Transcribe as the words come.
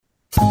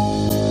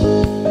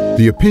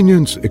The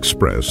opinions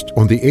expressed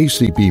on the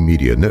ACB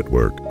Media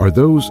Network are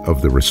those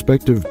of the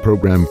respective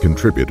program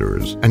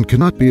contributors and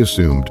cannot be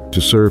assumed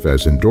to serve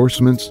as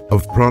endorsements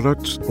of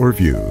products or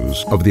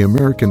views of the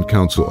American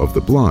Council of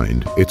the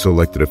Blind, its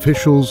elected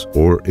officials,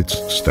 or its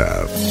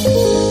staff.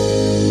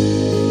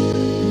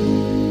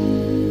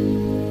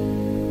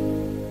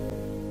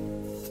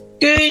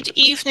 Good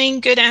evening,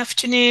 good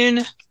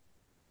afternoon.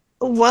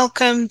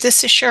 Welcome.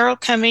 This is Cheryl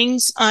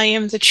Cummings. I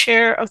am the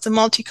chair of the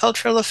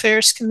Multicultural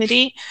Affairs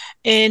Committee,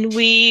 and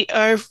we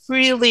are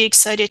really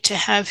excited to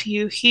have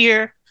you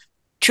here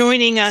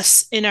joining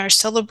us in our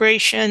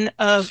celebration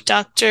of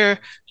Dr.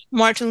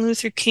 Martin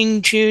Luther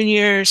King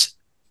Jr.'s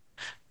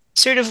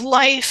sort of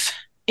life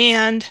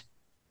and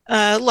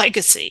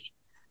legacy.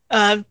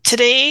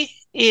 Today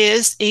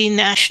is a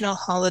national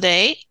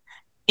holiday,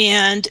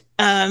 and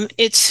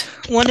it's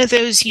one of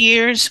those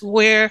years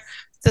where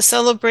the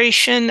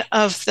celebration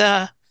of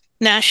the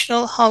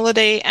national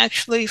holiday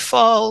actually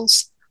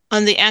falls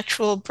on the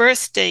actual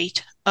birth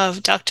date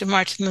of Dr.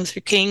 Martin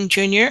Luther King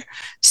Jr.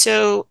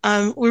 So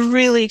we're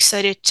really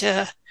excited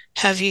to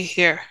have you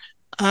here.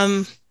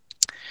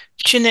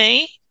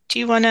 Janae, do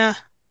you want to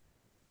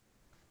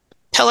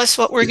tell us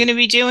what we're going to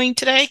be doing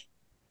today?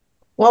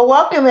 Well,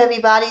 welcome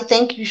everybody.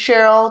 Thank you,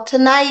 Cheryl.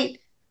 Tonight,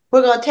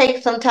 we're going to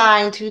take some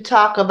time to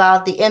talk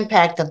about the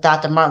impact that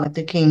Dr. Martin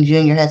Luther King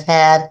Jr. has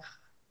had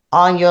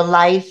on your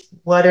life,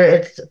 whether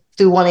it's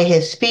through one of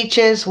his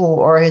speeches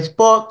or his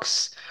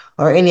books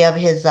or any of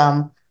his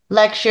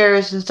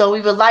lectures. And so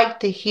we would like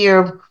to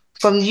hear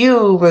from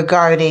you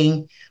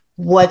regarding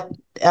what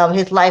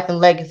his life and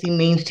legacy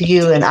means to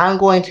you. And I'm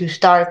going to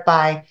start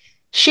by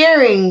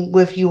sharing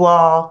with you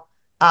all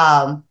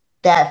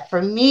that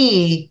for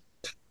me,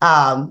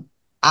 I'm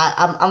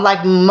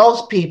like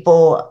most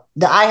people,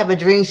 the I Have a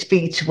Dream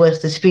speech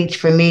was the speech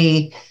for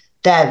me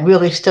that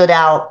really stood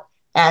out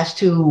as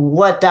to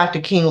what Dr.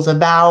 King was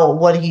about,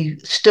 what he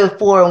stood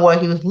for, and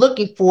what he was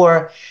looking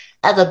for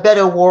as a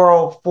better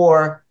world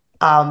for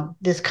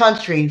this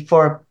country,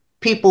 for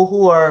people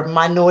who are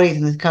minorities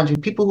in this country,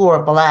 people who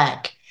are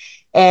Black,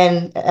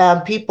 and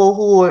people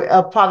who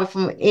are probably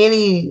from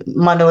any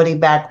minority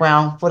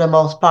background for the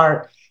most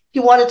part. He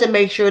wanted to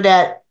make sure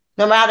that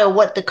no matter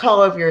what the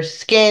color of your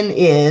skin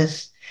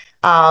is,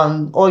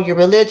 or your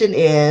religion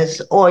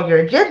is, or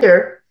your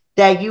gender,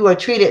 that you are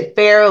treated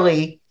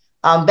fairly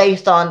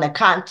based on the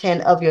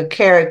content of your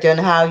character and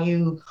how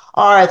you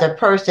are as a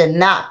person,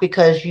 not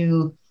because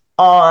you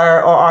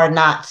are or are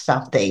not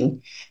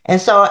something. And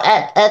so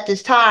at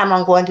this time,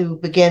 I'm going to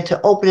begin to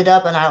open it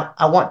up, and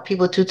I want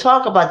people to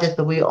talk about this,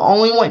 but we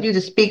only want you to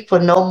speak for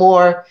no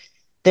more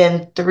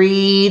than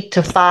 3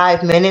 to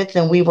 5 minutes,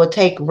 and we will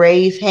take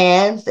raised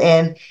hands.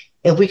 And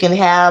if we can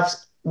have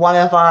one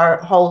of our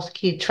hosts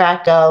keep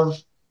track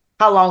of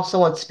how long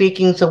someone's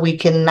speaking so we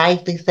can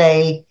nicely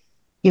say,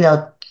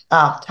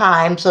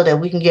 time so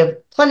that we can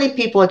give plenty of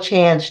people a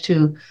chance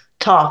to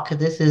talk, because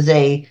this is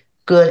a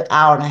good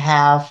hour and a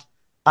half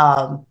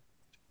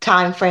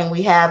time frame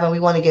we have, and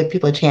we want to give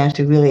people a chance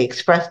to really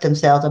express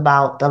themselves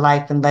about the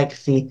life and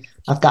legacy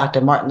of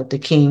Dr. Martin Luther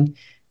King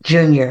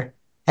Jr.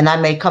 And I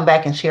may come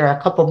back and share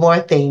a couple more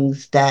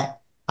things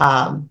that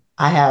I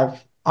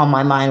have on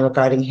my mind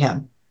regarding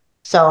him.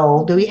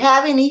 So do we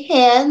have any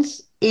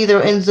hands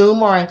either in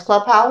Zoom or in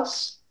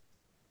Clubhouse?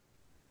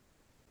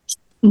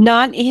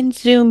 Not in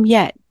Zoom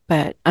yet,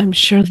 but I'm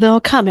sure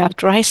they'll come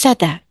after I said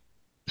that.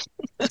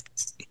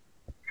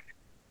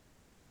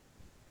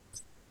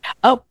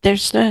 Oh,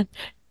 there's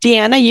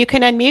Deanna, you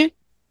can unmute.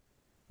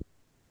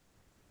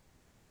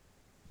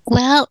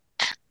 Well,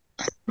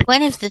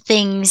 one of the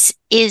things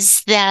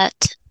is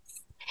that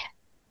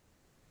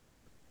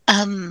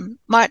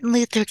Martin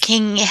Luther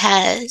King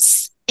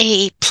has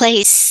a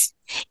place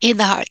in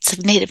the hearts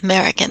of Native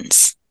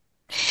Americans.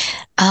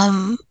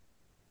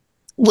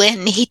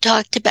 When he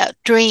talked about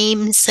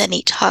dreams and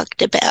he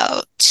talked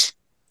about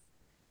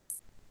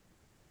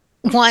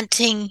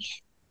wanting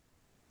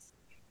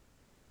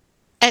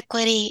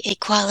equity,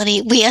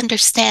 equality, we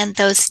understand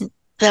those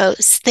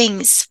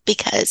things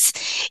because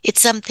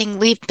it's something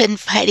we've been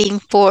fighting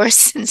for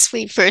since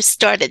we first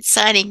started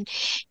signing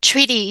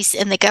treaties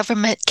and the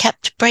government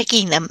kept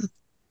breaking them.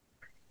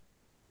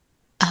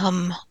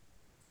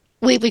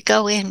 We would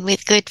go in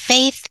with good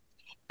faith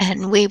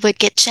and we would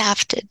get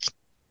shafted.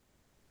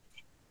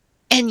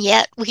 And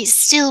yet we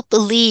still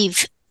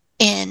believe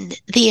in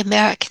the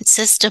American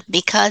system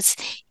because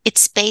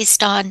it's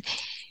based on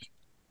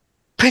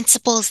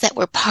principles that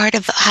were part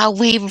of how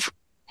we've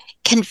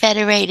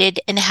confederated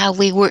and how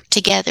we work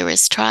together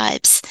as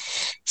tribes.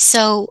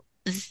 So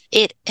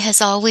it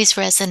has always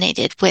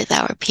resonated with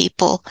our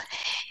people.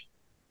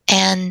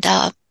 And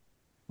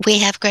we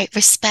have great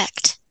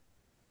respect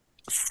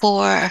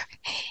for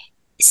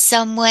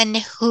someone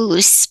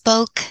who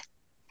spoke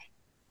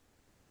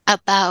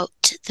about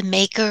the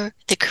maker,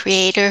 the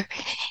creator,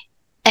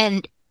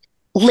 and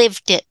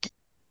lived it,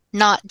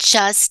 not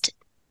just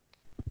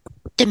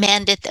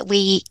demanded that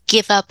we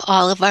give up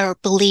all of our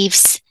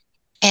beliefs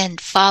and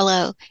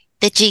follow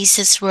the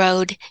Jesus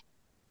road,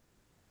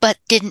 but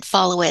didn't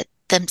follow it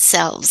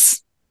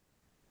themselves.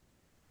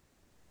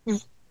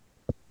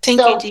 Thank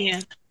you,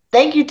 Deanne.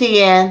 Thank you,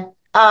 Deanne.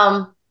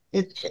 Well,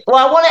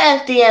 I want to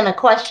ask Deanne a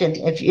question,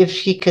 if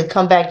she could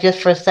come back just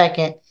for a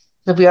second,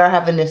 because we are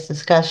having this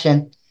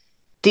discussion.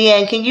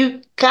 Deanne, can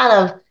you kind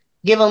of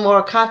give them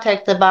more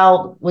context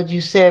about what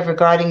you said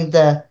regarding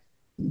the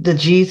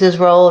Jesus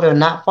road or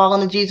not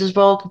following the Jesus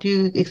road? Could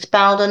you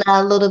expound on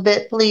that a little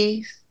bit,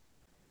 please?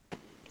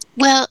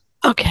 Well,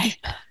 Okay.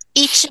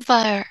 each of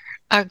our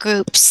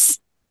groups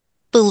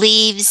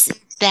believes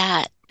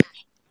that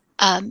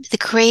the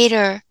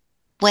Creator,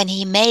 when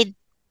He made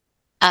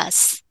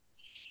us,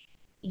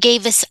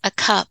 gave us a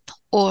cup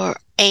or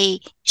a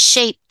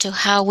shape to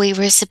how we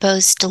were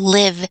supposed to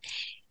live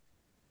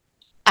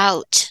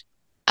out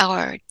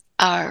our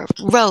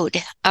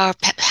road, our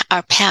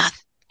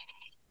path.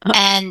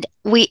 And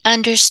we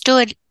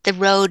understood the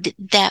road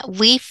that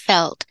we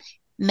felt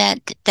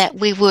meant that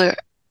we were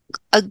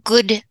a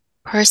good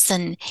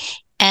person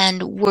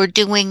and were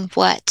doing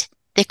what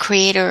the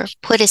Creator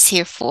put us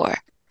here for.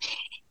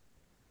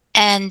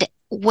 And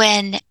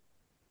when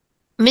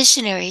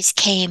missionaries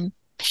came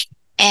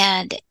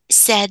and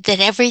said that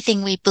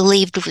everything we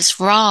believed was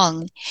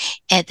wrong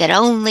and that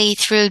only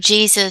through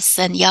Jesus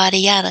and yada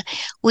yada,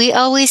 we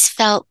always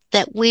felt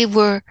that we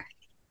were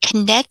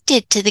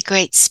connected to the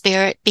Great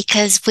Spirit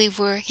because we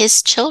were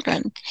His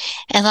children.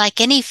 And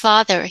like any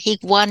father, He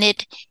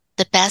wanted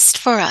the best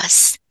for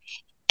us.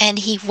 And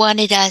He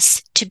wanted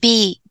us to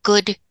be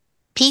good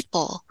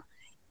people.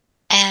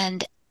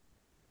 And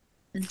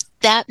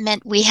that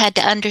meant we had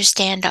to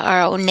understand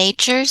our own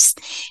natures.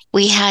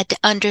 We had to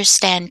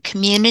understand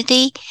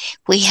community.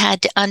 We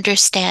had to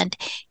understand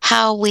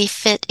how we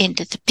fit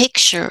into the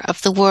picture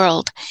of the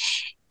world,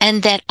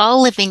 and that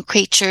all living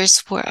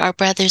creatures were our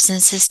brothers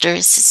and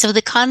sisters. So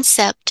the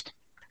concept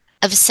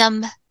of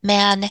some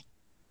man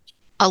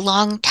a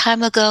long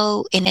time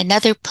ago in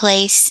another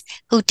place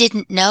who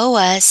didn't know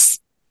us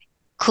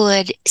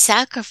could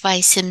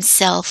sacrifice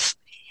himself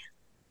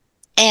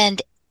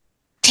and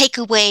take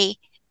away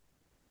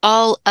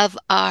all of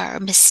our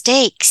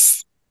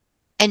mistakes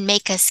and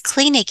make us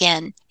clean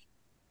again.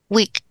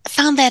 We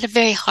found that a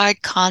very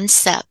hard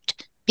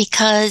concept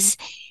because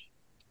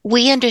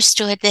we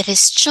understood that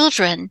as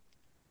children,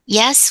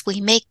 yes,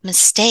 we make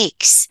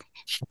mistakes,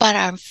 but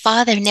our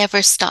Father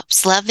never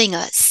stops loving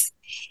us.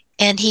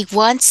 And He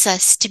wants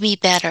us to be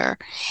better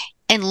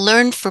and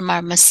learn from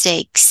our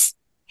mistakes,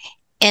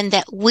 and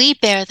that we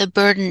bear the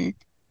burden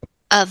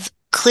of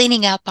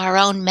cleaning up our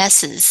own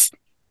messes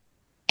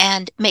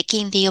and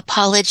making the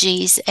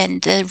apologies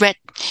and the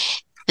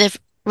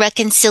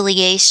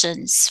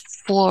reconciliations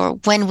for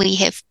when we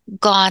have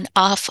gone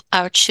off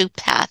our true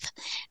path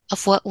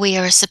of what we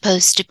are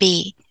supposed to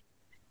be.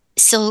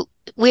 So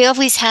we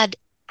always had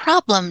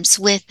problems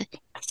with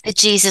the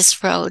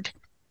Jesus road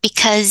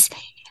because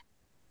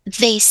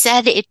they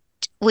said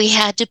we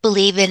had to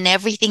believe in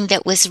everything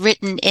that was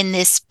written in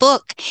this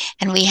book,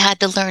 and we had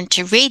to learn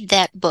to read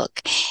that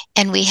book,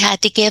 and we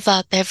had to give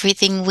up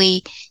everything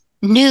we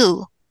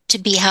knew to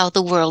be how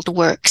the world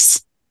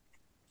works,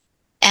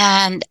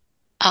 and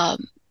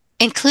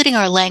including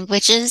our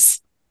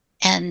languages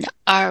and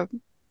our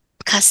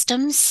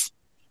customs.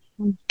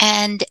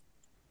 And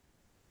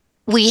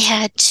we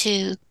had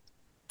to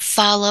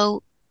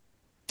follow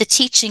the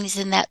teachings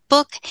in that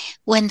book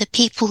when the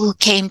people who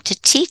came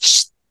to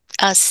teach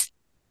us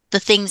the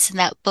things in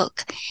that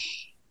book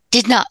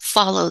did not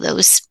follow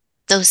those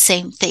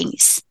same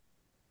things.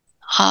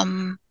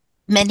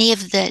 Many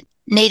of the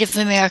Native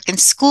American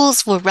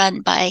schools were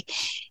run by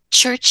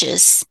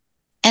churches,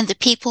 and the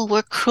people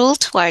were cruel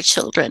to our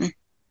children.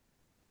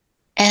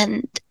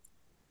 And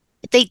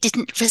they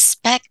didn't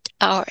respect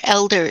our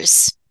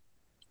elders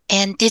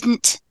and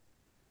didn't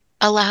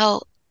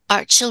allow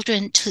our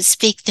children to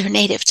speak their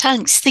native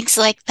tongues, things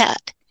like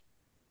that.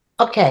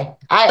 Okay.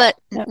 But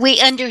we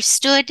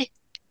understood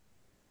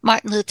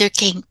Martin Luther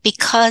King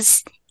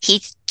because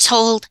he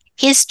told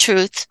his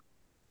truth,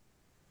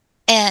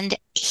 and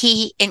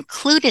he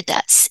included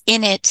us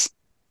in it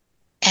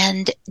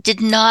and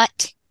did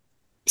not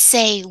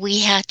say we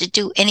had to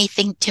do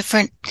anything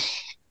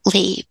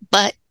differently,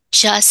 but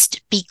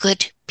just be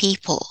good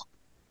people.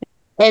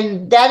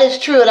 And that is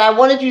true. And I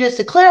wanted you just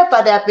to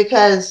clarify that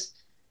because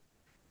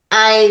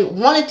I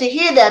wanted to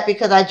hear that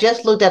because I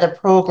just looked at a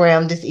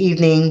program this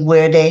evening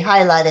where they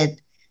highlighted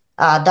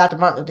Dr.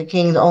 Martin Luther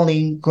King's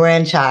only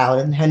grandchild,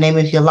 and her name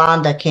is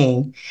Yolanda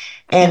King.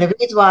 And the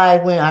reason why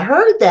when I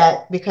heard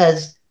that,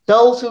 because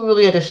those who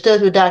really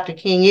understood who Dr.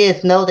 King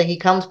is know that he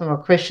comes from a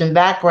Christian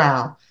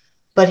background.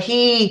 But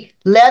he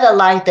led a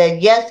life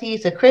that, yes,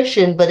 he's a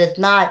Christian, but it's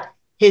not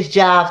his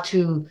job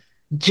to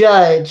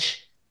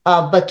judge,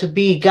 but to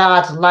be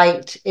God's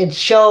light and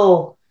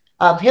show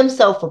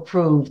himself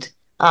approved.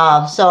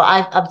 So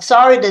I'm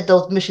sorry that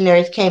those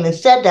missionaries came and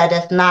said that.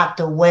 That's not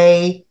the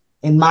way,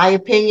 in my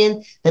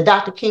opinion, that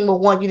Dr. King would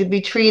want you to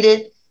be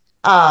treated.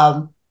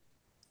 And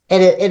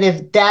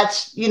if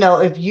that's,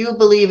 if you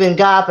believe in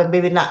God, but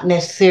maybe not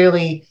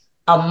necessarily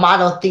a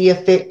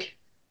monotheistic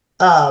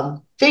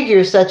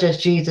figures such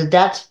as Jesus,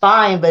 that's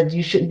fine, but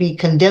you shouldn't be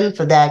condemned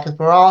for that, because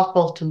we're all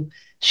supposed to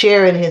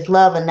share in his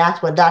love, and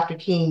that's what Dr.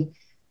 King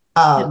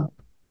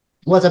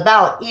was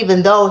about,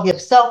 even though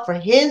himself, for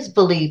his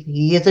belief,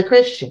 he is a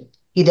Christian.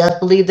 He does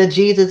believe that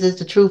Jesus is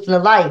the truth and the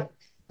life,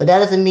 but that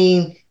doesn't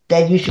mean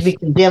that you should be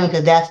condemned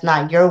because that's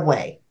not your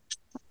way.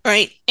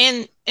 Right.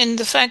 And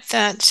the fact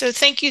that, so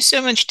thank you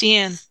so much,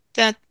 Deanne.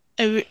 That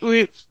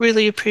we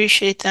really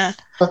appreciate that.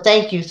 Well,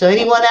 thank you. So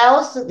anyone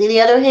else? Any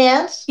other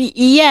hands?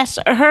 Yes,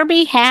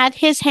 Herbie had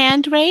his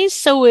hand raised.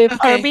 So if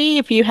Okay. Herbie,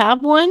 if you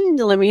have one,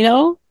 let me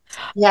know.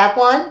 You have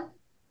one?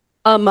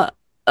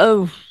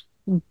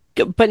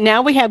 But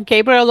now we have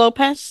Gabriel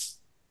Lopez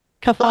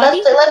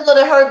Kafadi. Let's go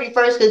to Herbie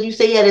first, because you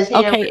say he had his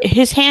hand Okay, raised.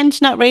 his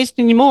hand's not raised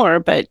anymore,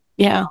 but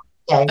yeah.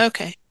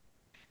 Okay.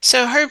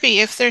 So Herbie,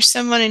 if there's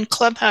someone in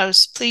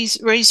Clubhouse, please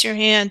raise your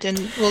hand and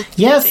we'll.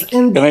 Yes,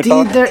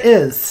 indeed there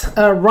is.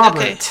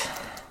 Robert. Okay.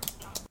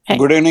 Hey,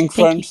 Good evening, thank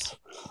you. friends.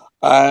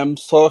 I am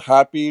so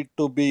happy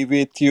to be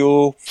with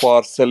you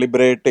for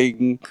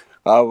celebrating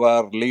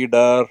our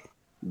leader,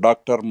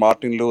 Dr.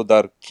 Martin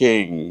Luther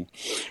King.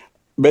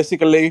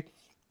 Basically,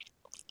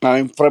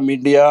 I'm from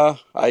India.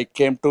 I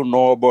came to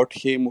know about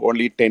him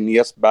only 10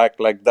 years back,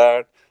 like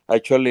that.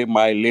 Actually,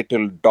 my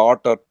little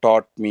daughter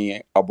taught me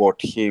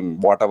about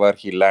him, whatever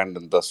he learned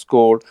in the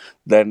school.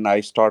 Then I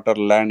started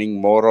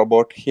learning more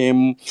about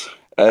him.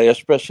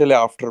 Especially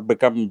after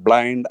becoming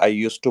blind, I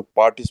used to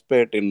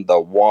participate in the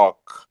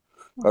walk.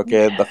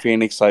 Okay, the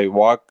Phoenix I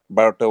walk,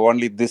 but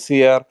only this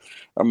year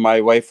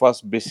my wife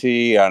was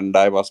busy and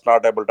I was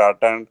not able to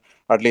attend.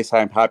 At least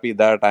I'm happy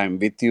that I'm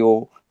with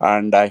you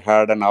and I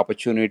have an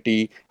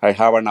opportunity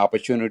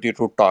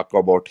to talk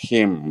about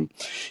him.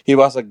 He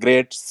was a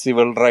great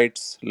civil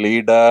rights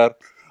leader.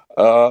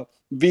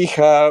 We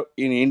have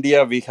in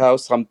India, we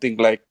have something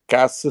like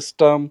caste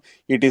system.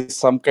 It is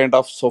some kind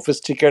of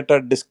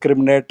sophisticated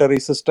discriminatory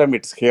system.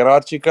 It's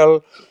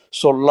hierarchical.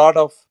 So a lot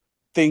of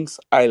things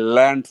I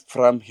learned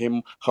from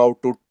him how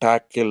to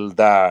tackle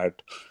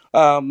that.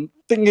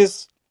 Thing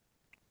is,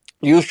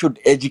 you should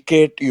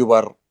educate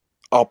your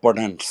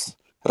opponents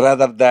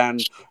rather than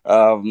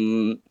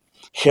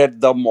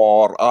hate them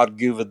or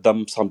argue with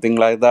them, something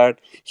like that.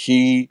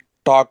 He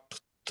talked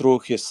through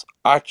his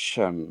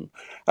action,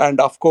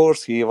 and of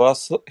course he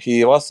was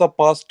a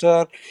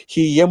pastor.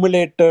 He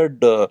emulated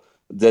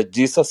the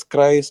Jesus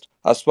Christ,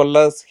 as well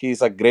as he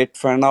is a great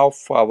fan of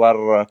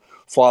our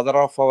father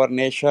of our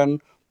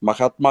nation,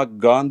 Mahatma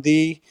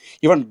Gandhi.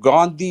 Even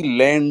Gandhi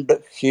learned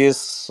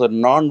his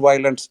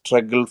non-violent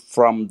struggle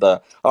from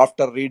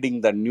after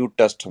reading the New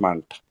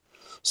Testament.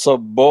 So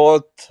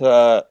both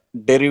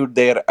derived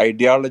their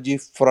ideology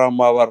from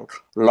our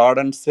Lord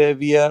and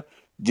Savior,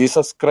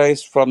 Jesus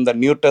Christ, from the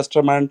New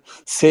Testament.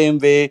 Same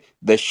way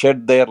they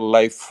shed their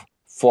life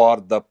for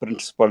the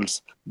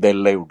principles they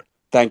lived.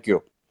 Thank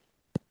you.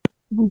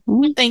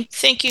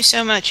 Thank you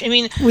so much. I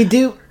mean, we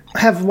do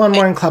have one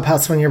more in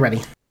Clubhouse when you're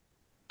ready.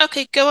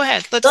 Okay, go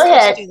ahead. Let's do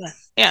that.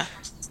 Yeah.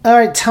 All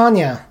right,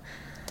 Tanya.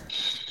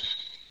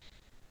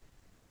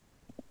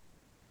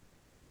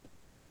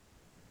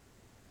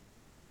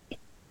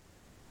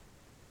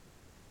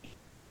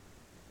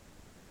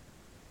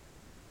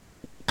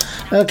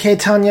 Okay,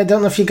 Tanya, I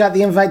don't know if you got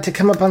the invite to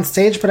come up on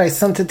stage, but I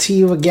sent it to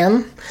you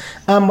again.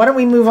 Why don't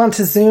we move on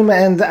to Zoom,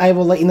 and I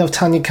will let you know if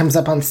Tanya comes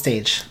up on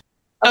stage.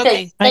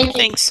 Okay,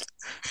 thanks.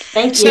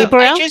 Thank you.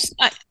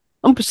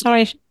 I'm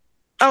sorry.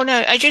 Oh,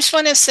 no, I just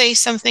want to say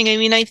something. I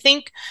mean, I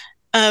think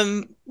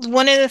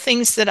one of the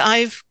things that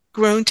I've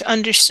grown to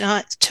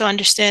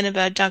understand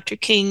about Dr.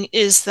 King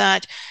is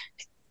that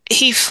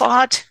he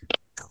fought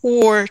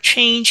for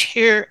change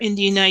here in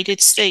the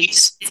United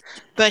States,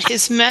 but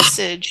his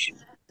message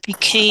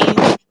became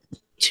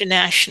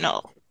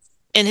international,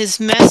 and his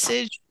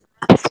message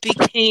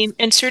became,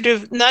 and sort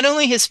of not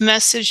only his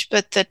message,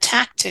 but the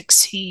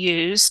tactics he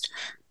used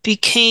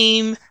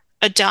became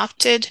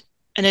adopted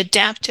and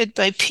adapted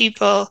by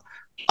people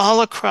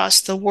all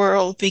across the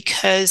world,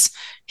 because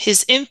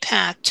his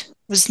impact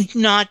was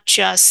not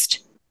just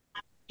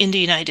in the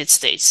United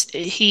States.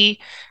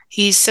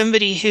 He's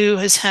somebody who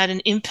has had an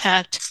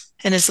impact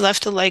and has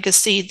left a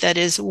legacy that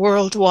is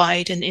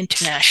worldwide and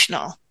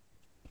international.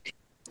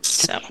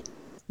 So,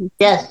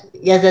 yes,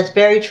 that's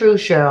very true,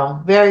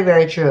 Cheryl. Very,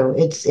 very true.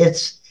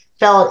 It's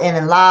felt in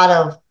a lot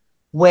of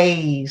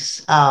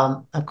ways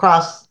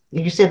across,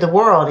 you said, the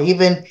world,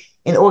 even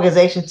in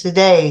organizations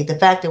today. The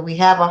fact that we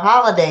have a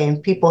holiday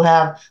and people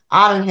have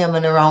honored him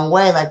in their own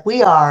way, like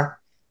we are,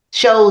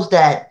 shows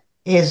that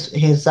his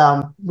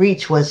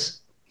reach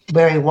was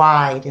very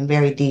wide and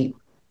very deep.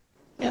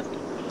 Yep.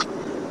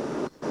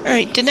 All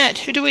right, Danette,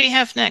 who do we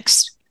have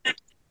next?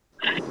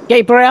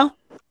 Gabriel,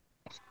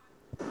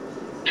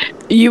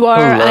 you are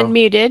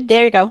unmuted.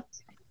 There you go.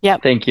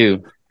 Yep. Thank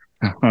you.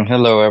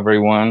 Hello,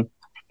 everyone.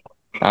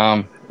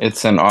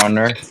 It's an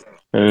honor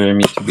for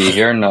me to be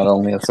here, not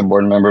only as a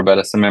board member, but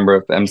as a member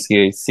of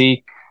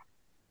MCAC,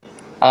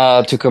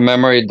 to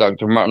commemorate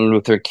Dr. Martin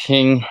Luther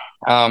King.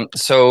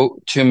 So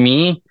to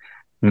me,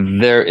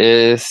 there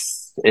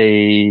is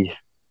a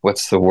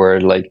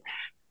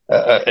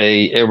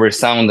a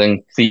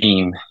resounding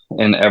theme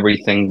in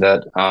everything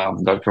that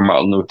Dr.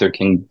 Martin Luther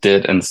King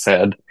did and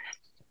said.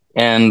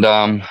 And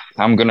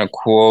I'm going to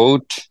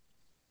quote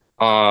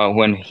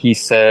when he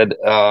said,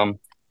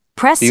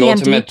 Press the CMD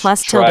ultimate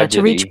plus tilde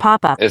to reach tragedy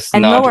pop-up is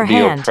and not lower the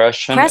hand.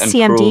 oppression Press and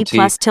CMD cruelty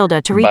plus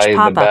tilde to reach by the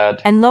pop-up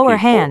bad and lower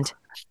people, hand.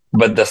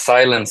 but the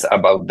silence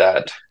about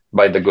that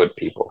by the good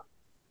people.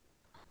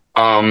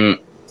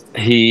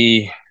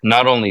 He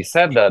not only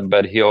said that,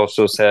 but he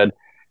also said,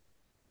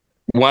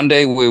 one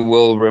day we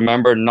will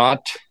remember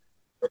not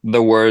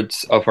the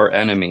words of our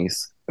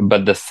enemies,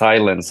 but the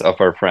silence of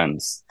our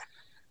friends.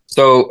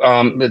 So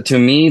to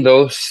me,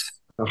 those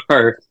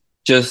are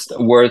just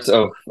words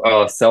of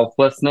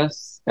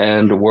selflessness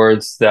and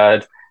words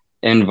that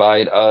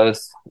invite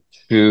us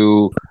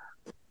to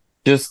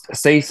just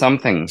say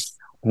something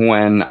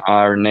when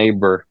our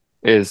neighbor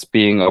is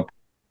being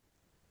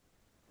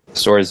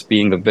oppressed or is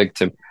being the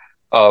victim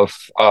of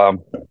an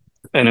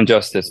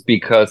injustice,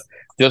 because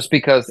just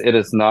because it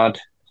is not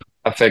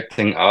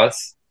affecting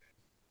us,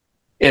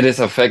 it is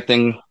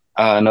affecting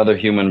another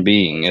human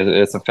being. It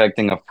is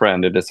affecting a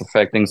friend. It is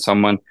affecting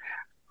someone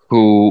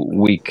who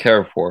we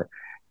care for.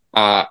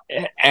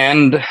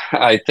 And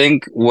I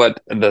think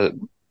what the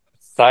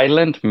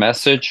silent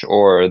message,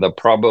 or the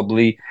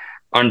probably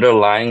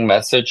underlying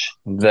message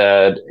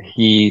that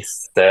he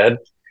said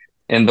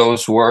in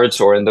those words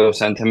or in those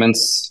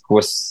sentiments,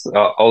 was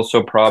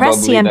also probably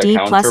Press CMD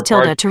the plus tilde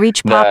counterpart to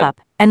reach that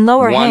pop-up and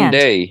lower one hand.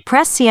 day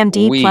Press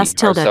CMD we plus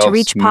tilde to ourselves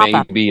reach may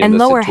pop-up be in and the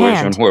lower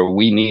situation hand. where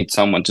we need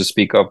someone to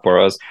speak up for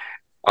us,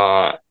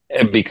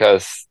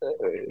 because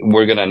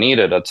we're gonna need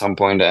it at some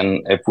point,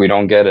 and if we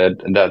don't get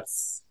it,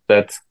 that's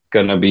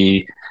gonna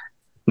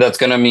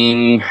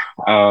mean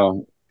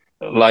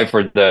life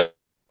or death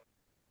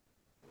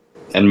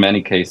in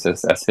many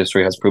cases, as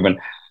history has proven.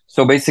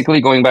 So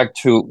basically, going back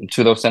to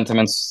those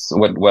sentiments,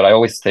 what I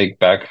always take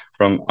back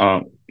from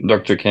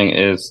Dr. King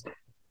is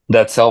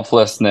that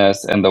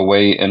selflessness and the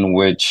way in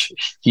which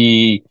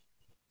he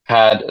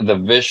had the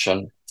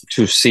vision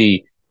to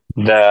see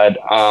that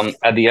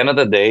at the end of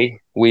the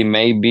day, we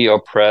may be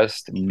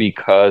oppressed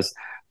because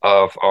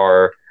of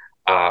our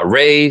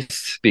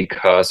race,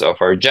 because of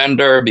our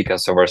gender,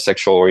 because of our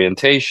sexual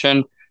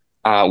orientation,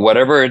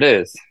 whatever it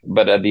is.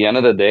 But at the end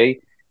of the day,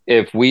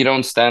 if we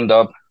don't stand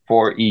up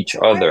for each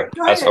other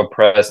as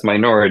oppressed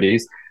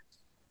minorities,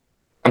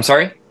 I'm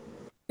sorry?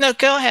 No,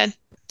 go ahead.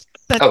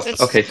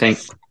 Okay,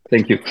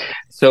 thank you.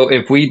 So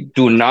if we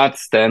do not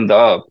stand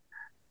up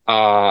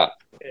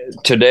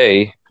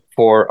today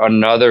for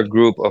another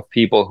group of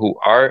people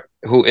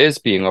who is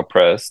being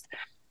oppressed,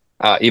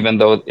 even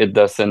though it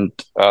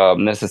doesn't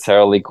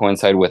necessarily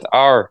coincide with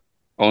our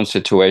own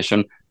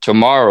situation,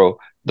 tomorrow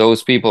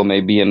those people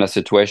may be in a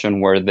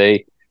situation where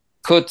they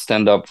could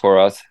stand up for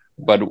us,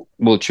 but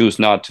will choose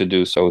not to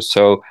do so.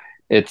 So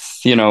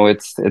it's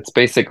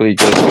basically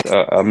just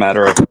a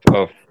matter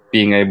of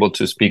being able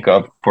to speak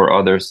up for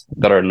others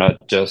that are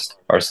not just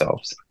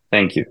ourselves.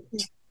 Thank you.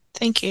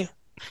 Thank you.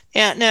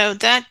 Yeah, no,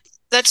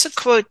 that's a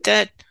quote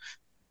that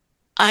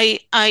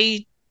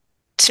I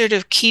sort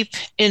of keep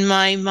in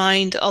my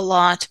mind a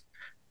lot,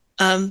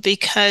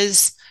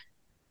 because,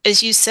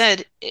 as you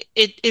said,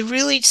 it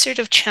really sort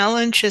of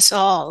challenges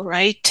all,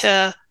 right?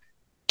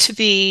 To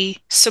be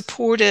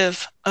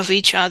supportive of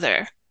each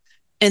other,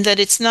 and that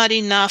it's not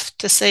enough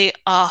to say,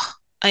 I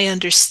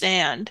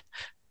understand,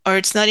 or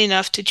it's not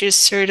enough to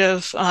just sort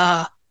of,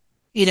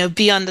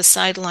 be on the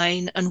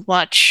sideline and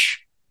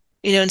watch,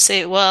 and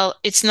say, well,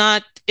 it's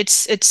not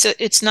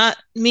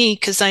me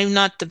because I'm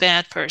not the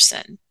bad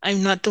person.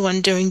 I'm not the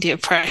one doing the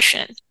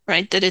oppression,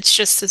 right? That it's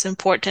just as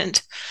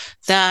important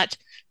that,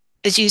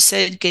 as you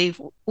said, Gabe,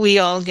 we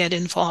all get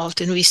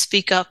involved and we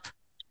speak up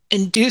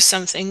and do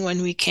something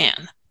when we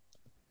can.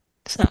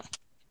 So,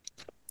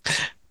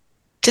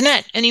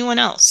 Danette, anyone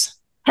else?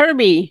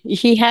 Herbie,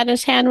 he had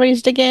his hand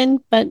raised again,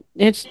 but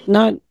it's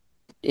not.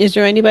 Is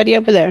there anybody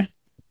over there?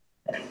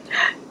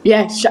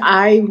 Yes,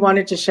 I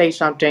wanted to say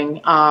something.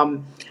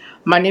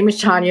 My name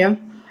is Tanya,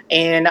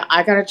 and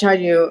I got to tell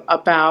you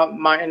about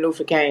Martin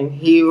Luther King.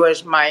 He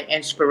was my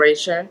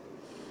inspiration.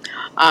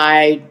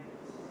 I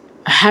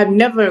have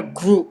never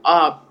grew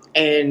up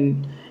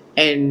in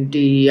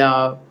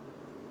the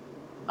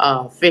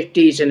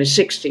 50s and the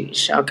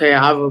 60s. Okay,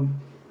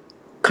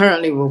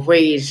 currently was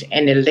raised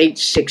in the late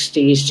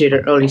 60s to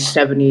the early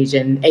 70s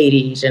and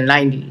 80s and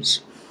 90s.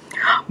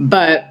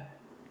 But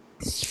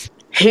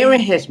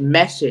hearing his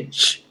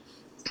message,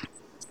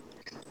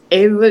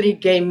 it really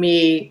gave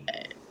me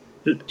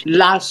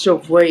lots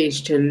of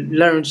ways to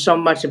learn so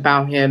much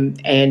about him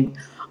and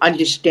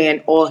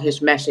understand all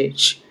his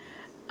message.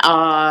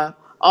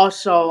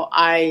 Also,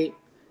 I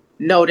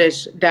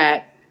noticed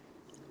that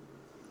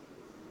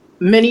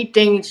many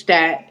things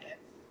that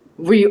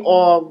we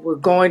all were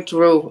going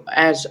through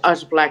as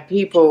us Black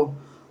people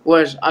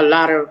was a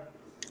lot of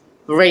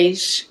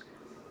race,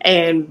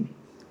 and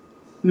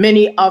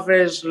many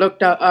others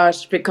looked at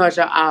us because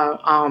of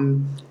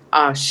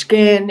our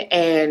skin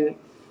and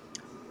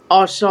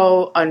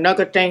also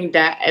another thing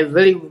that it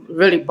really,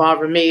 really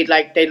bothered me,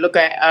 like they look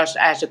at us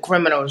as the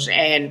criminals,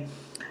 and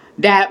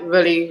that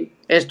really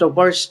is the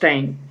worst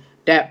thing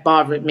that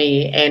bothered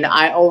me. And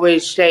I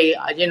always say,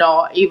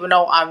 even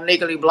though I'm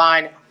legally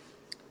blind,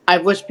 I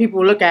wish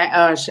people look at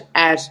us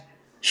as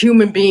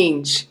human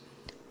beings.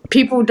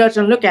 People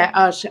doesn't look at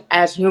us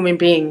as human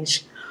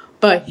beings,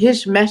 but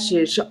his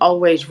message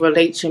always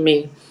relates to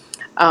me.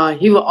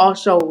 He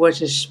also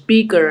was a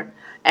speaker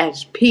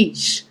as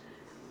peace,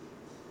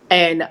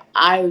 and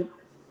I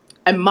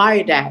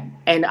admire that,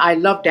 and I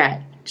love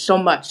that so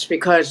much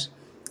because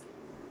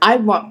I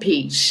want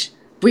peace.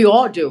 We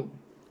all do.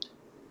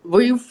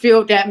 We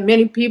feel that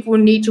many people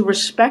need to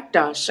respect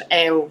us,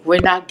 and we're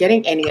not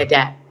getting any of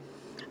that.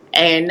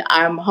 And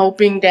I'm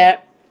hoping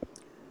that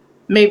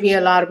maybe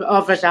a lot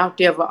of us out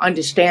there will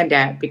understand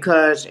that,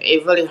 because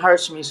it really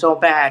hurts me so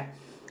bad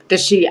to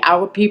see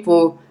our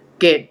people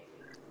get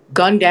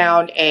gunned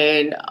down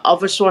and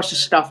other sorts of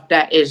stuff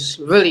that is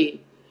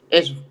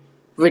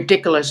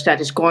ridiculous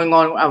that is going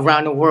on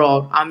around the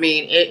world. I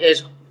mean, it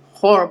is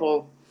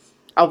horrible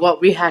of what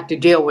we have to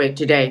deal with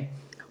today.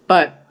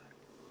 But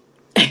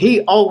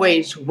he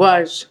always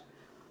was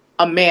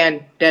a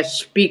man that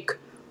speak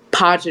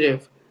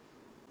positive.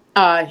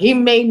 He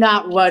may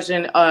not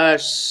wasn't a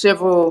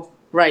civil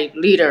right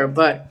leader,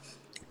 but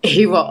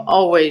he will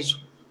always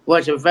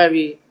was a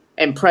very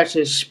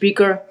impressive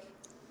speaker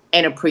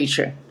and a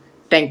preacher.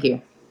 Thank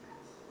you.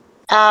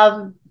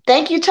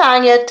 Thank you,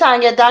 Tanya.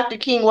 Tanya, Dr.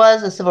 King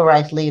was a civil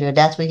rights leader.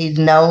 That's what he's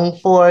known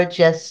for,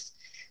 just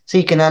so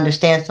you can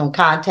understand some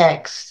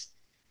context.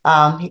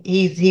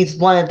 He's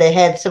one of the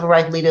head civil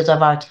rights leaders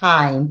of our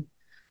time.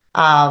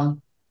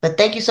 But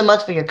thank you so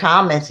much for your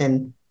comments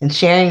and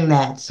sharing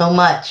that so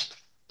much.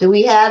 Do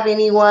we have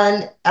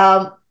anyone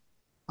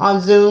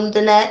on Zoom,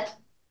 Danette?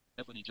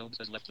 Ebony Jones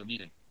has left the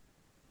meeting.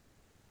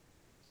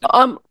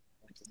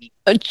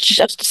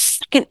 Just a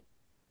second.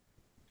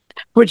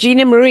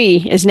 Regina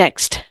Marie is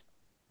next.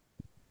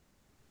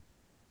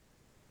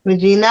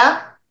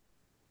 Regina?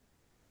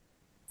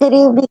 Good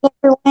evening,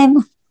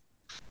 everyone.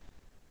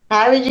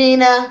 Hi,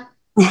 Regina.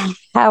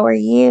 How are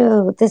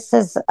you? This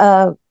is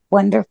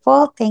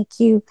wonderful. Thank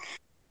you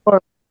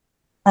for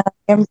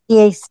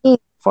MCAC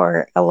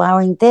for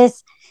allowing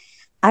this.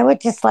 I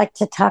would just like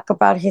to talk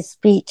about his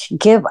speech,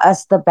 Give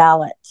Us the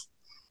Ballot.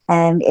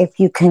 And if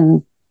you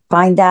can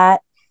find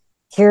that,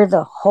 hear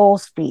the whole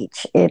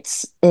speech.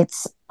 It's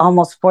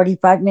almost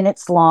 45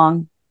 minutes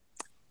long.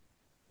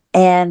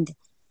 And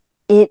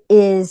it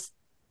is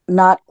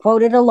not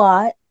quoted a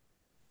lot,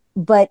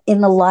 but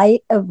in the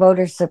light of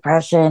voter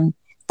suppression,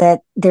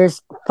 that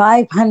there's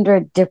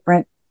 500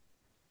 different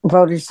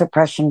voter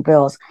suppression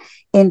bills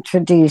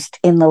introduced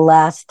in the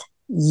last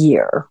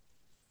year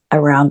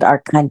around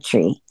our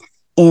country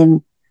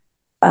in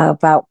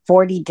about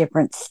 40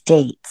 different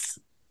states.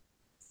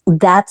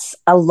 That's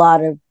a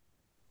lot of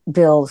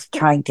bills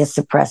trying to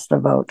suppress the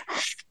vote.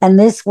 And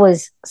this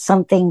was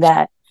something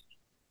that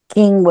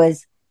King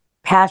was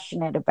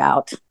passionate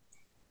about.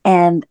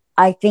 And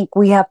I think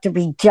we have to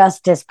be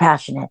just as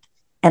passionate.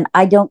 And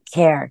I don't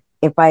care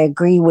if I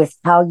agree with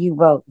how you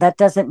vote. That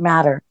doesn't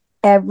matter.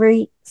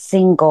 Every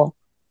single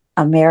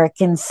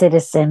American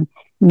citizen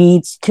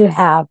needs to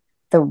have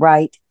the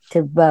right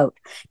to vote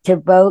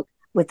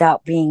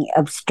without being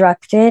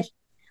obstructed,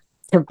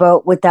 to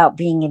vote without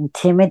being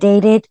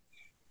intimidated.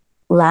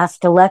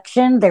 Last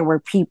election, there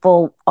were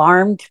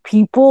armed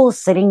people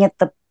sitting at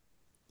the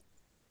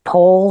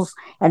polls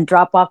and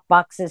drop-off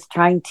boxes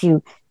trying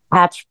to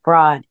patch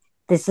fraud.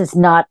 This is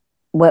not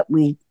what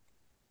we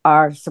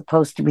are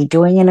supposed to be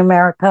doing in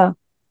America.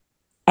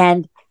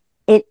 And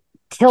it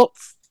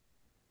tilts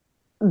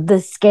the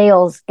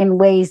scales in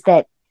ways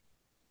that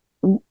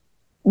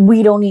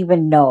we don't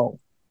even know.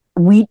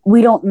 We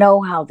don't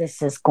know how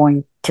this is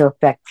going to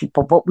affect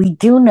people, but we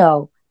do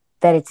know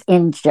that it's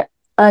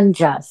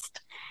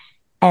unjust.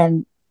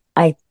 And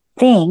I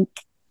think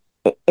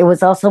it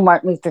was also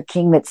Martin Luther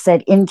King that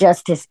said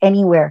injustice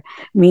anywhere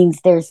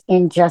means there's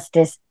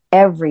injustice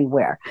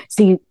everywhere.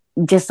 So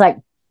just like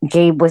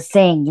Gabe was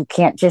saying, you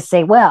can't just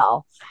say,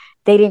 well,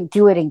 they didn't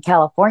do it in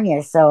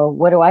California, so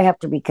what do I have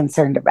to be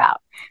concerned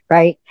about,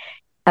 right?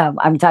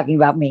 I'm talking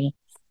about me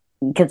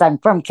because I'm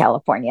from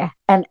California.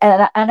 And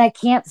I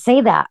can't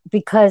say that,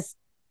 because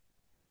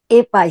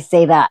if I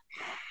say that,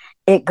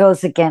 it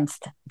goes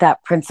against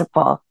that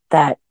principle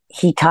that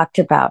he talked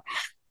about.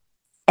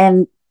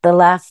 And the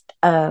last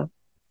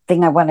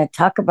thing I want to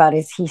talk about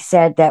is he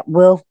said that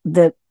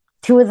the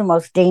two of the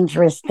most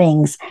dangerous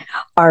things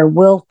are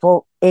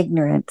willful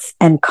ignorance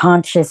and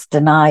conscious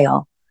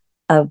denial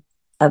of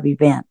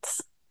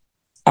events.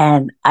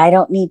 And I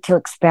don't need to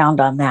expound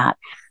on that.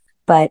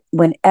 But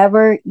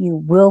whenever you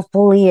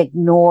willfully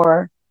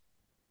ignore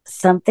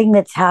something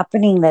that's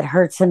happening that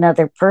hurts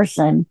another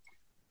person,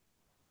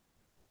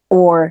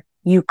 or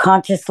you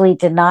consciously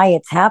deny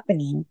it's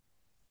happening.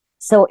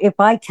 So if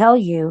I tell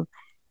you,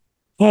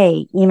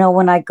 hey,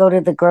 when I go to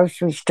the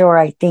grocery store,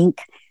 I think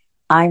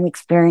I'm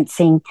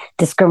experiencing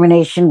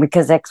discrimination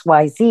because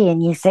XYZ,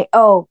 and you say,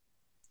 oh,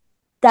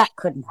 that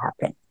couldn't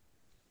happen.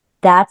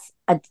 that's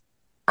a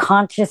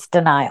conscious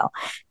denial,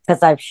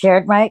 because I've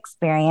shared my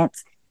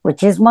experience,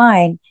 which is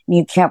mine, and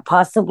you can't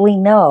possibly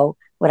know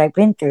what I've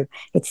been through.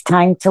 It's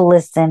time to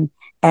listen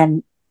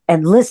and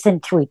listen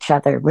to each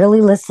other,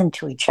 really listen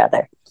to each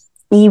other.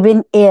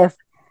 Even if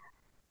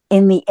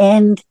in the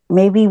end,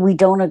 maybe we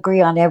don't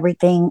agree on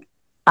everything.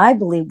 I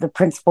believe the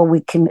principle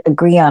we can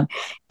agree on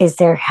is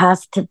there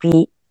has to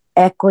be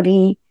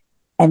equity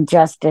and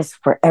justice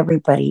for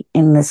everybody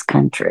in this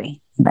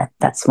country.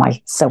 That's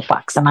my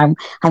soapbox, and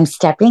I'm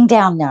stepping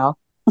down now.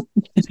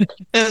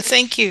 Oh,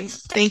 thank you.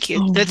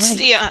 All That's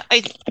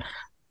right.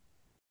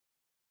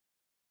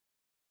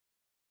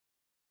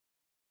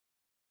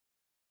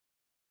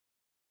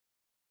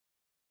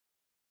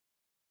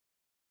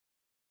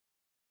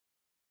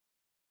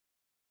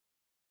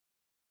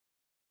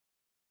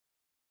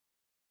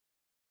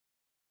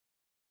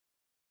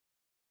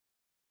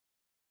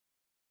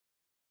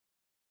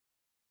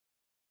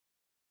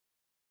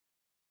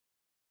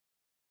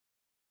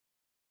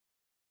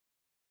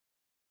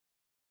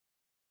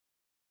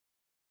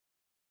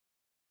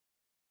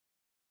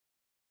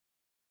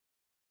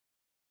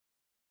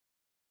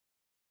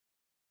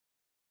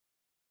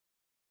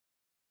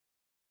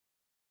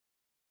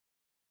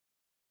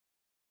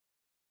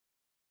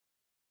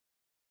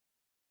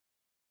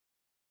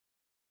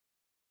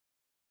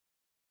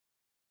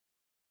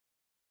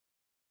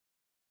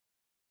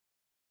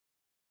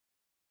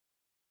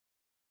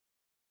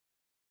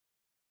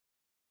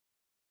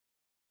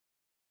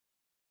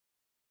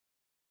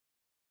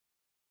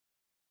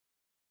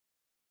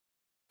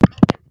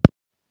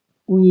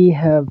 We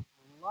have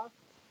lost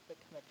the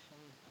connection.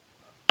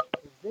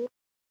 Zoom,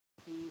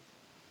 please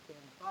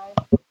stand by.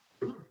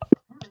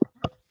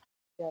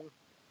 Again,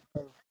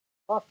 I've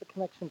lost the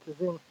connection to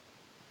Zoom.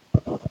 I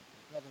don't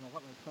know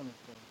what my phone is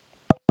doing.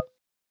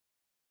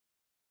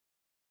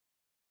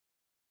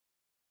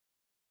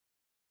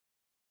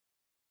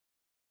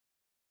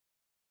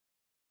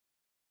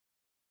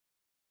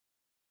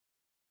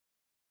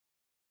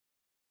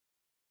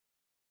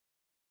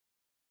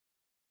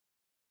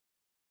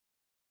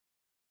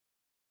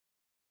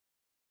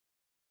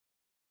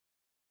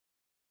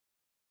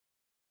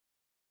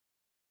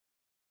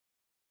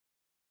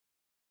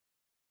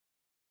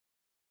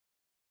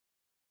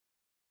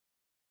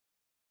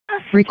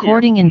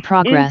 Recording in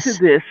progress.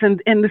 Into this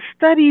and the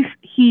studies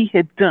he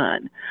had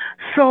done.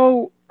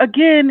 So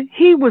again,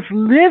 he was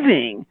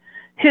living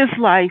his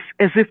life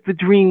as if the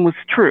dream was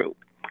true.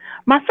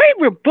 My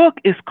favorite book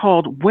is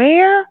called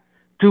Where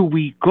Do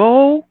We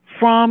Go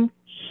From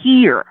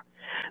Here?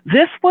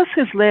 This was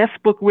his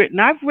last book written.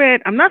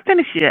 I'm not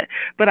finished yet,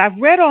 but I've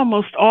read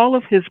almost all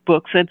of his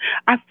books, and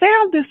I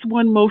found this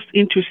one most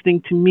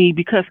interesting to me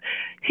because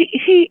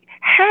he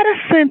had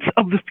a sense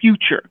of the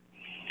future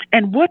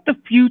and what the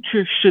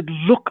future should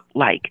look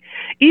like.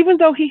 Even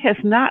though he has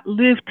not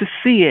lived to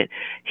see it,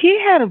 he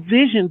had a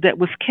vision that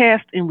was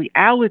cast in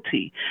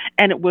reality,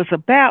 and it was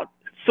about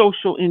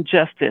social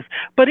injustice.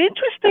 But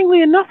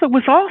interestingly enough, it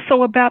was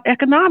also about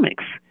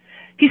economics.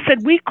 He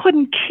said we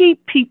couldn't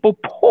keep people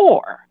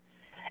poor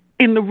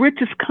in the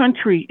richest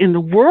country in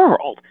the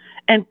world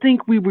and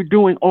think we were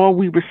doing all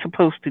we were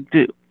supposed to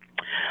do.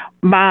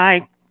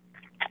 My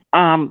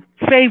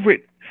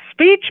favorite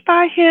speech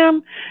by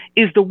him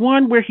is the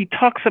one where he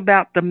talks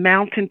about the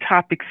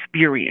mountaintop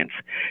experience.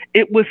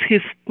 It was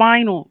his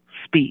final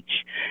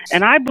speech.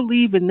 And I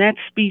believe in that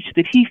speech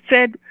that he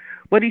said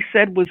what he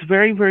said was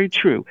very, very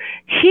true.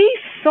 He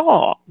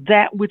saw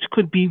that which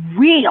could be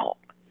real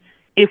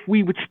if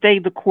we would stay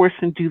the course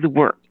and do the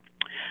work.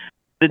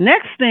 The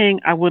next thing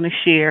I want to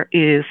share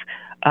is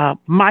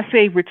my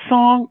favorite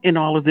song in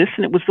all of this,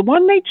 and it was the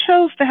one they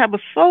chose to have a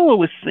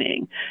soloist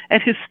sing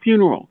at his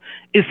funeral.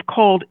 It's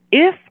called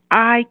If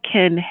I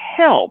Can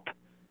Help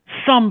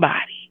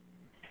Somebody.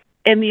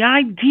 And the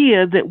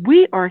idea that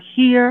we are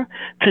here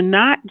to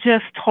not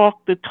just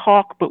talk the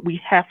talk, but we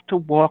have to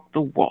walk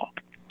the walk.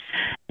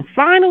 And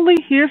finally,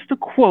 here's the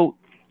quote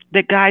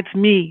that guides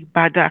me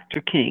by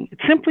Dr. King. It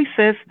simply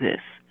says this: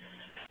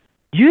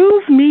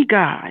 use me,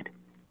 God.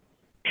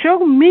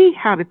 Show me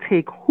how to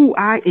take who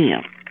I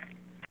am,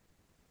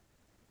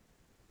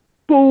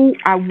 who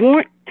I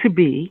want to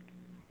be,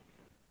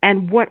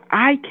 and what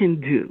I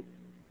can do,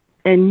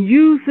 and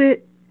use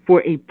it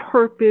for a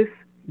purpose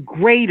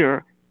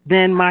greater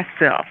than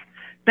myself.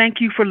 Thank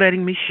you for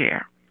letting me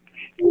share.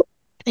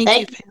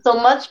 Thank you so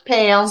much,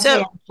 Pam.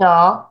 So,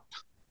 Shaw.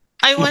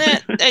 I want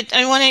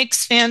to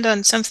expand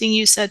on something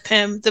you said,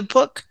 Pam. The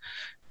book,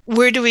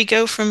 Where Do We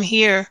Go From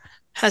Here,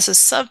 has a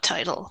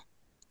subtitle,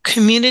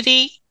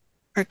 Community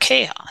or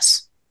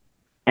Chaos.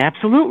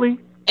 Absolutely.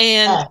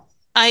 And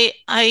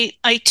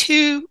I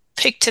too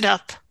picked it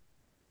up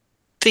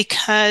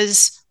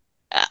because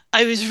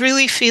I was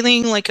really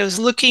feeling like I was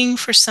looking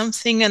for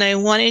something, and I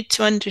wanted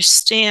to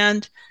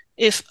understand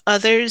if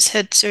others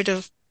had sort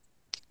of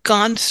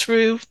gone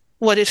through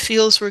what it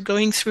feels we're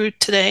going through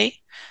today.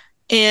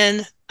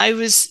 And I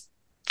was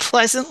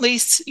pleasantly,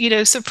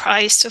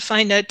 surprised to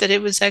find out that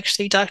it was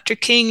actually Dr.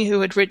 King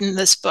who had written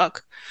this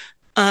book.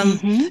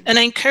 And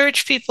I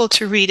encourage people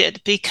to read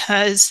it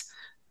because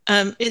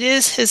It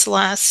is his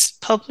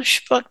last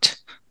published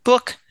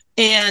book,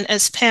 and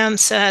as Pam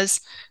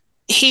says,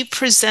 he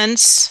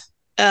presents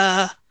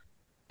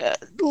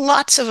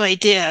lots of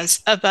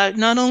ideas about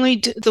not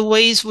only the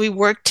ways we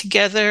work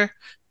together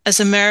as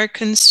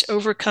Americans to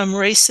overcome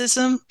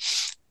racism,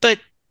 but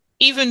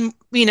even,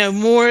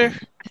 more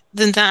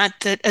than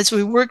that as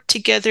we work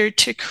together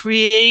to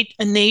create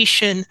a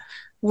nation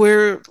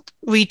where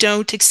we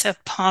don't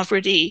accept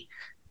poverty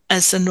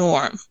as the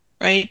norm,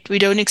 right? We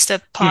don't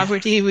accept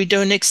poverty. Yeah. We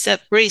don't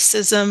accept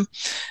racism.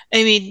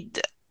 I mean,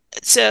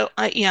 so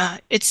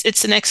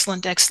it's an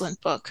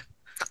excellent book.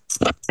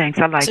 Thanks.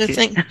 I like it.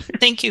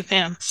 Thank you,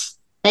 Pam.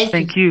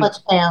 Thank you so much,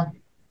 Pam.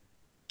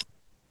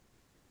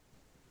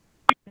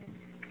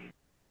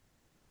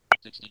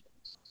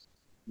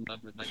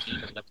 219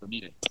 has left the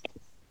meeting.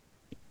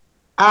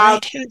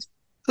 Right,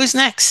 who's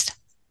next?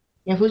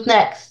 Yeah, who's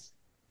next?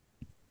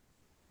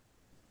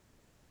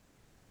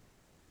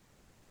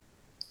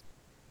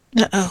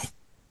 Uh-oh.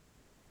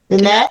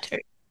 Danette?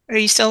 Are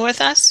you still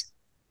with us?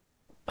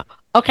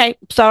 Okay,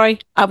 sorry.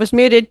 I was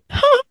muted.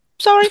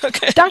 Sorry.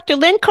 Okay. Dr.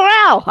 Lynn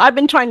Corral. I've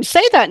been trying to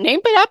say that name,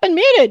 but I've been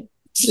muted.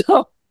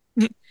 So,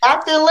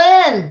 Dr.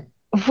 Lynn.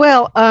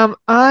 Well,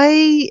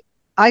 I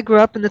grew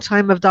up in the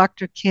time of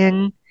Dr.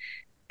 King,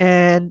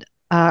 and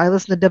I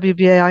listened to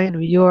WBAI in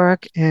New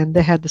York, and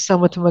they had the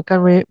Selma to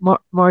Montgomery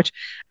March,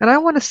 and I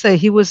want to say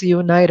he was a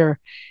uniter.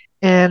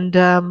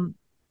 And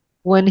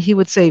when he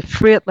would say,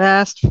 free at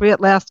last,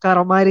 God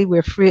Almighty,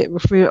 we're free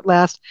at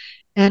last.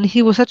 And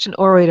he was such an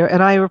orator.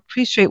 And I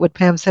appreciate what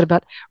Pam said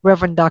about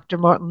Reverend Dr.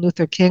 Martin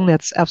Luther King.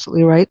 That's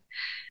absolutely right.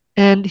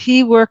 And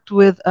he worked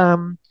with,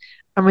 the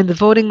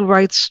voting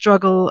rights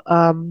struggle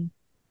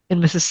in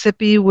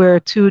Mississippi, where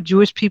 2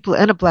 Jewish people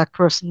and a Black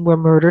person were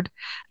murdered.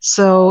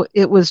 So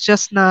it was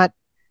just not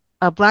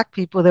Black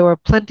people. There were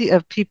plenty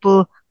of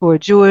people who were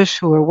Jewish,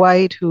 who were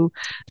white, who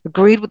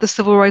agreed with the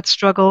civil rights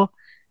struggle.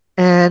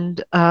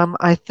 And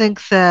I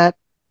think that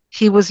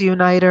he was a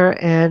uniter,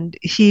 and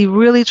he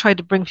really tried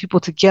to bring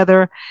people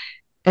together.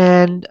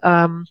 And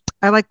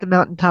I like the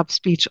mountaintop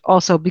speech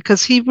also,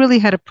 because he really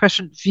had a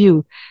prescient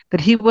view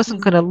that he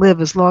wasn't going to live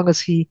as long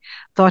as he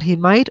thought he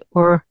might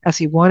or as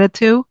he wanted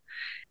to.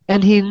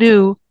 And he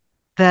knew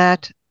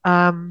that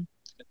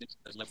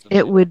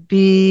it would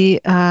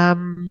be,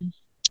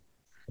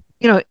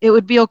 it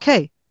would be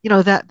okay.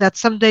 That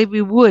someday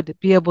we would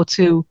be able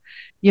to,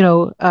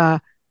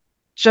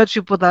 judge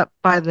people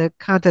by the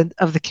content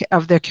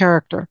of their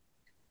character.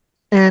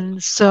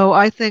 And so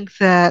I think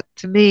that,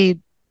 to me,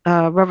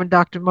 Reverend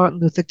Dr. Martin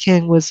Luther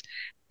King was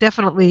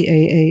definitely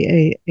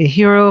a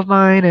hero of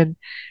mine,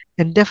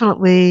 and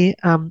definitely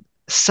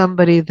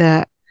somebody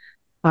that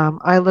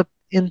I looked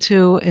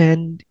into.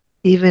 And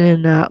even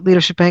in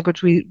Leadership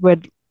Anchorage, we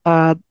read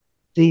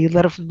the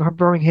letter from her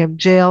Birmingham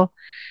jail,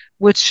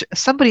 which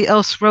somebody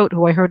else wrote,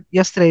 who I heard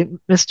yesterday,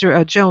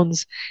 Mr.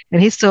 Jones, and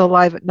he's still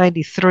alive at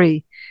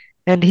 93.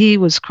 And he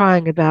was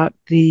crying about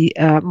the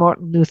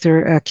Martin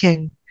Luther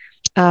King.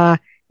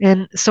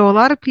 And so a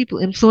lot of people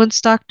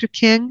influenced Dr.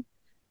 King,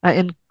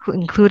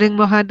 including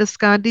Mohandas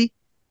Gandhi.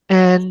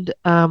 And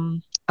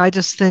I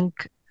just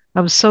think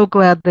I'm so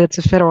glad that it's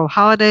a federal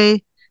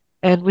holiday,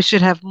 and we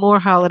should have more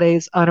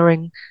holidays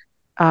honoring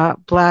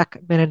Black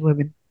men and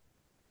women.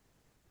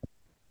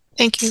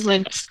 Thank you,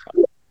 Lynn.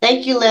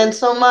 Thank you, Lynn,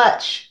 so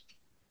much.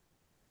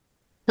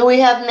 Who we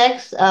have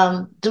next?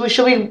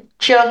 Should we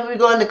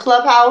go into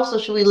Clubhouse, or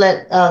should we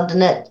let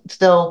Danette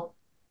still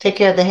take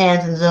care of the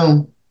hands in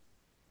Zoom?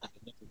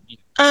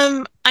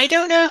 I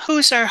don't know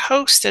who's our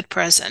host at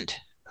present.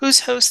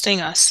 Who's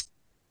hosting us?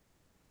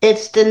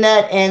 It's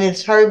Danette, and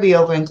it's Herbie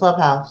over in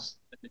Clubhouse.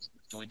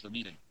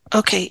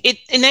 Okay.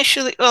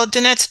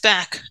 Danette's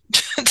back.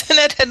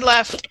 Danette had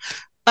left.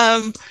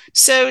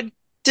 So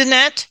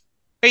Danette,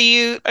 are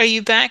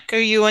you back? Are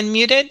you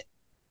unmuted?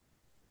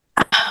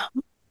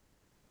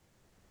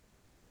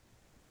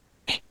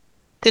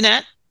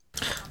 Danette?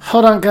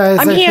 Hold on, guys.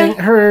 I'm here. Think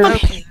her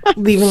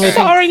leaving.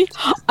 Sorry.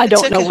 I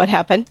don't know what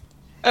happened.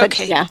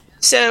 Okay. Yeah.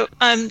 So,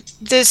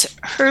 does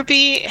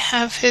Herbie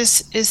have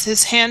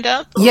his hand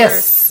up? Or?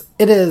 Yes,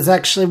 it is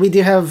actually. We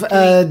do have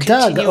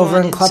Doug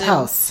over in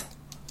Clubhouse.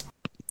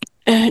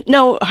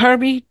 No,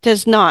 Herbie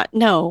does not.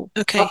 No.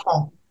 Okay.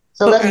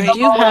 So let's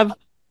you have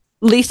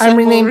Lisa. I'm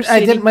renamed.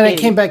 I did when I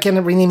came back in.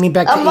 It renamed me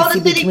back to Motor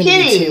ACB City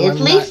Community Kitty. 2. It's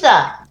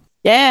Lisa.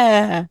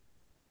 Yeah.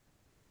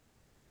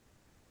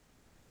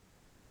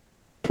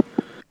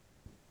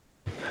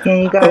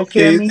 Can you guys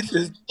hear me?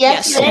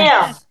 Yes,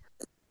 ma'am.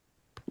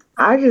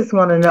 I just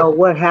want to know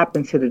what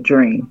happened to the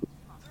dream.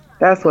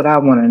 That's what I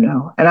want to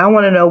know. And I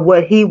want to know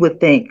what he would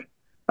think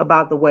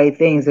about the way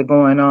things are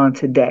going on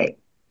today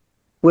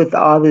with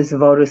all this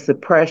voter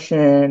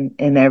suppression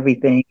and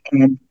everything.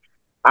 And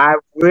I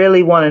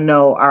really want to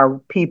know, are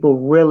people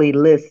really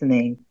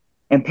listening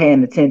and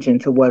paying attention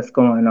to what's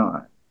going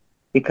on?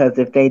 Because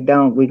if they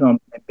don't, we're going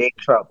to be in big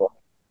trouble.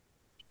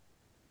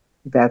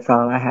 That's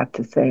all I have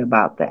to say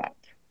about that.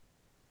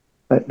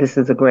 But this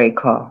is a great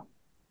call.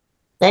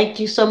 Thank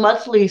you so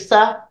much,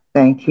 Lisa.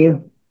 Thank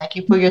you. Thank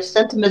you for your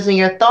sentiments and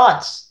your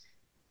thoughts.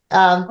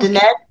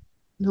 Danette,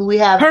 who we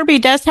have? Herbie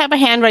does have a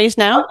hand raised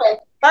now. Okay.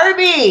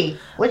 Herbie,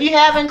 what do you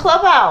have in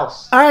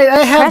Clubhouse? All right,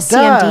 I have Press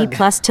Doug. CMD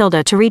plus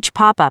tilde to reach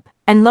pop-up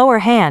and lower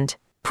hand.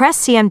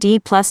 Press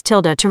CMD plus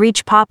tilde to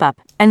reach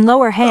pop-up and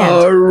lower hand.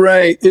 All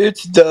right,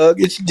 it's Doug.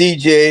 It's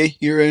DJ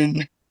here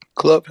in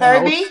Clubhouse.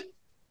 Herbie?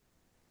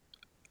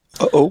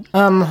 Uh-oh.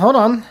 Hold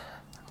on.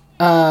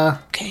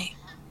 Okay.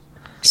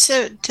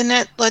 So,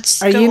 Danette,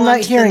 let's Are go you on not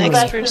to the hearing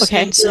next me? person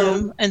Okay. in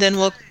Zoom, and then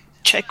we'll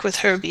check with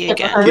Herbie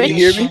again. Can you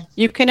hear me?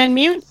 You can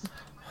unmute.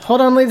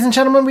 Hold on, ladies and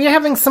gentlemen. We are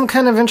having some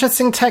kind of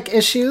interesting tech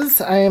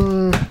issues. I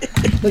am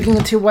looking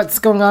into what's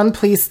going on.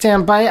 Please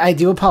stand by. I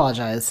do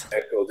apologize.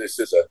 Echo, this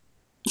is a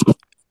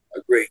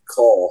great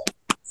call.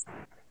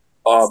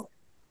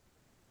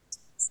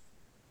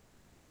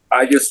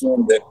 I just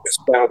wanted to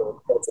expound on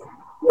something.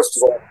 First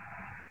of all,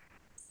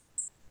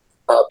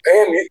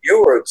 Pam,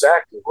 you were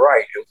exactly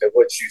right in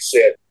what you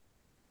said.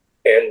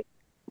 And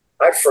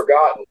I'd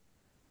forgotten.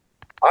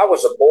 I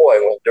was a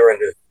boy during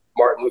the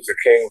Martin Luther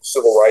King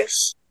civil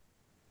rights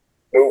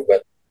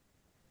movement.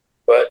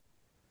 But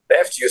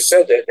after you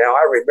said that, now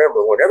I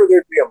remember whenever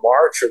there'd be a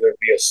march or there'd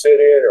be a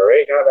sit-in or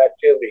any kind of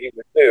activity he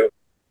would do,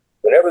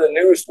 whenever the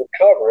news would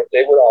cover it,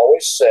 they would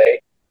always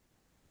say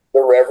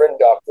the Reverend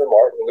Dr.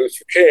 Martin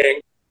Luther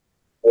King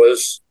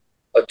was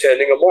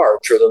attending a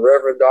march, or the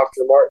Reverend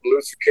Dr. Martin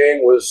Luther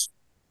King was,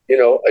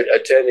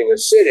 attending a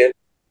sit-in.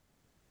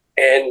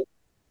 And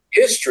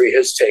history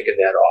has taken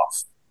that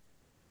off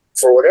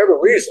for whatever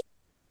reason.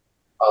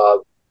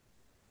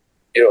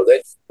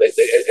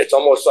 It's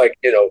almost like,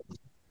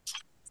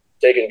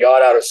 taking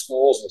God out of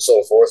schools and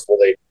so forth. Well,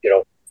 they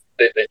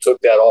took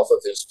that off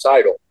of his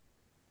title.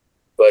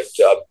 But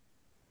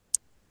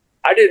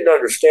I didn't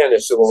understand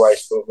the civil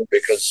rights movement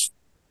because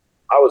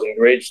I was in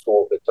grade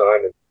school at the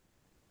time. And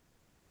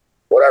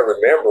what I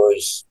remember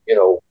is,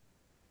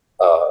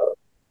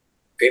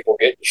 people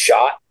getting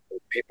shot,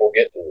 and people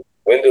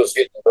windows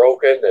getting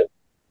broken, and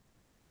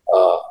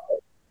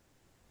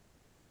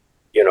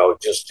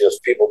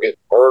just people getting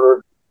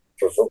murdered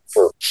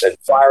and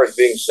fires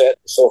being set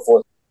and so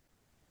forth.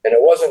 And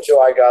it wasn't until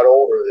I got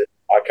older that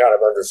I kind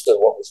of understood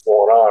what was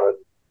going on.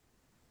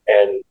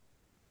 And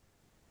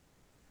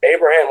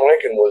Abraham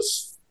Lincoln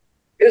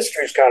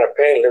history's kind of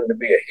painted him to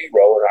be a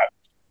hero, and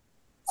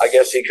I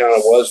guess he kind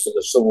of was for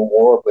the Civil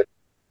War. But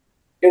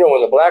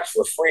when the blacks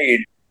were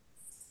freed,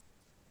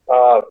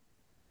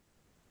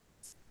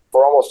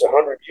 for almost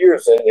 100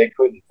 years, they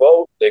couldn't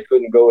vote. They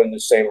couldn't go in the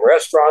same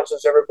restaurants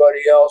as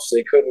everybody else.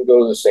 They couldn't go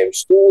to the same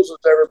schools as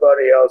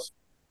everybody else.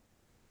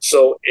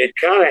 So it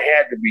kind of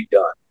had to be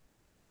done.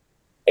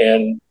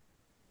 And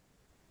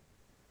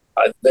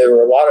there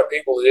were a lot of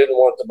people who didn't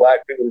want the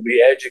black people to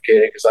be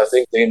educated because I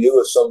think they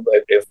knew if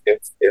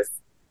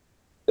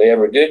they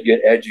ever did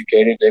get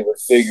educated, they would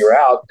figure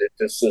out that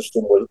the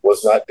system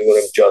was not doing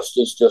them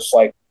justice, just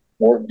like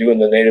weren't doing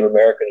the Native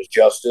Americans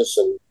justice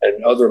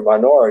and other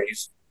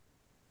minorities.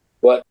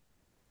 But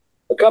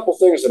a couple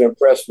things that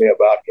impressed me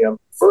about him.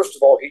 First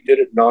of all, he did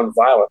it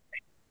nonviolently.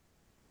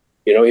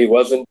 He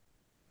wasn't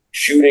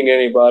shooting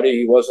anybody.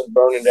 He wasn't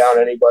burning down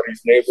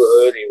anybody's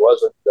neighborhood. He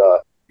wasn't,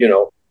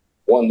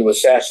 wanting to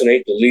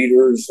assassinate the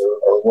leaders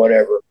or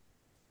whatever.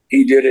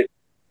 He did it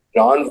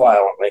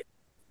nonviolently.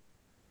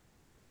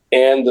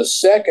 And the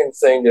second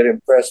thing that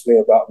impressed me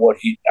about and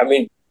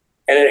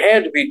it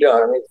had to be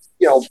done.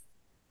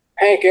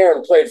 Hank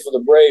Aaron played for the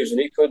Braves, and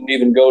he couldn't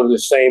even go to the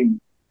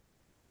same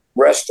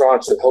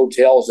restaurants and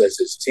hotels as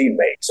his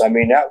teammates.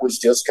 That was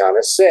just kind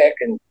of sick.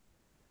 And,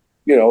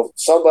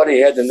 somebody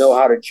had to know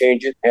how to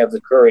change it and have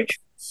the courage.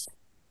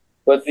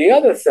 But the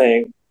other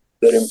thing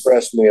that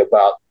impressed me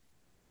about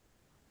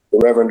the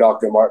Reverend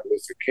Dr. Martin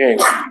Luther King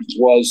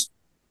was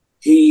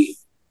his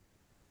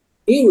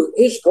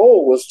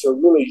goal was to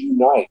really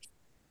unite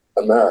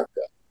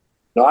America.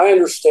 Now, I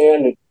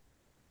understand that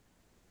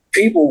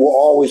people will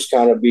always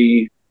kind of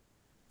be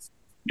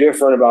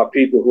different about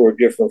people who are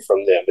different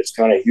from them. It's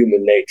kind of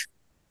human nature.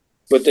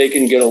 But they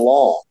can get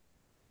along.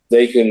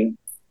 They can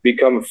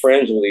become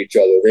friends with each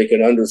other. They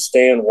can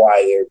understand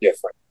why they're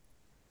different.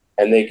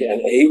 And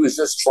he was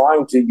just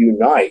trying to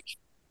unite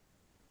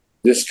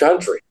this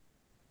country.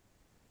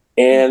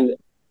 And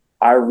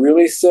I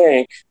really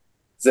think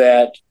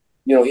that,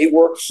 he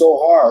worked so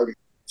hard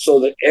so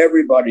that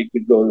everybody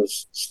could go to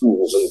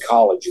schools and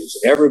colleges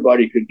and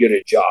everybody could get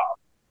a job.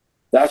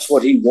 That's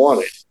what he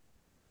wanted.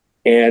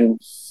 And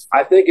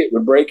I think it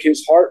would break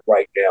his heart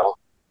right now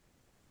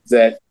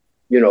that,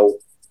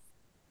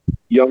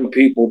 young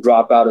people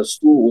drop out of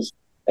schools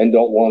and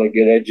don't want to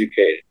get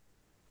educated.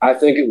 I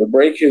think it would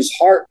break his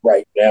heart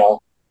right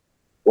now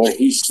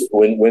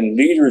when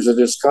leaders of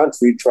this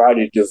country try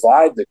to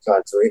divide the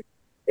country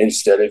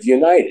instead of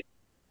unite it.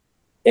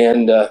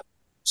 And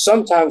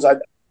sometimes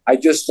I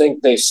just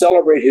think they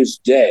celebrate his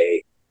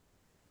day,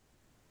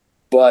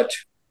 but,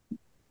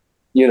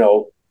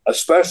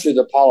 especially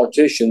the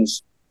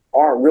politicians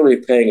aren't really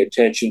paying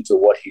attention to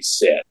what he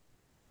said.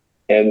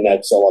 And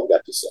that's all I've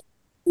got to say.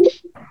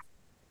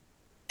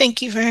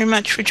 Thank you very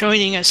much for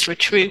joining us,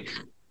 Rich. We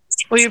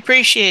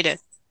appreciate it.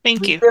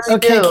 Thank you.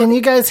 Okay, can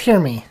you guys hear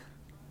me?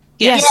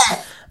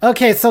 Yes.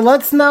 Okay, so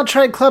let's now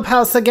try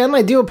Clubhouse again.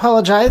 I do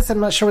apologize. I'm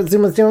not sure what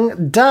Zoom is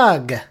doing.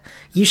 Doug,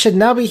 you should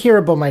now be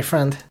hearable, my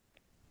friend.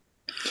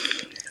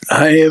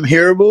 I am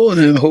hearable, and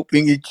I'm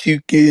hoping that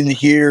you can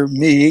hear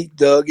me,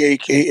 Doug,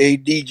 a.k.a.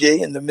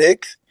 DJ, in the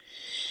mix.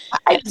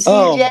 Hi,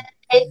 DJ.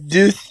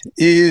 This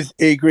is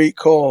a great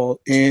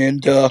call,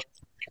 and a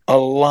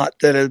lot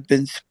that has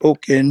been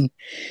spoken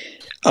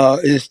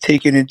is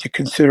taken into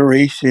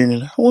consideration.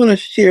 And I want to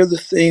share the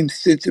same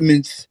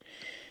sentiments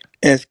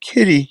as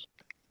Kitty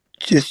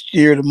just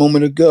shared a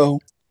moment ago.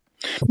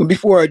 But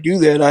before I do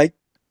that, I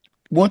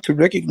want to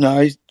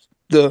recognize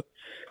the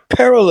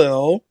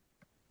parallel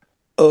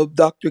of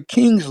Dr.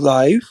 King's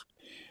life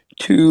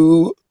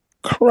to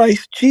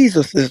Christ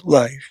Jesus'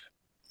 life.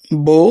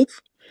 Both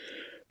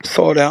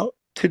sought out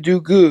to do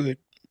good.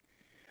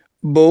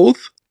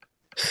 Both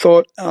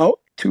sought out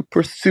to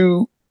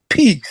pursue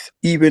peace,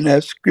 even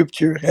as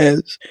Scripture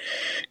has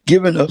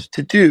given us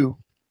to do.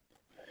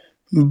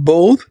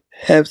 Both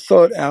have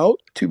sought out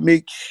to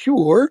make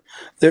sure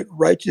that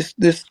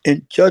righteousness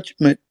and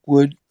judgment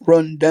would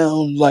run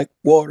down like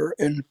water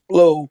and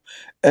flow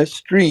as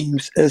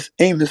streams, as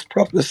Amos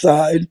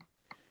prophesied.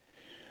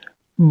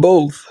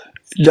 Both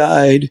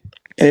died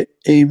at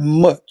a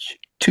much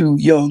too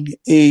young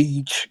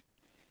age.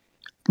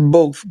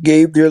 Both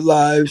gave their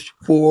lives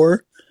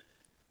for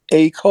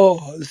a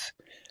cause,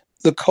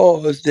 the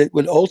cause that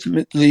would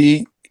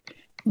ultimately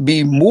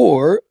be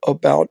more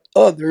about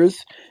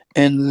others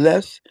and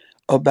less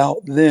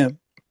about them.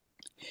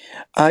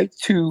 I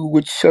too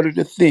would shudder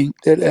to think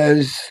that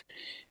as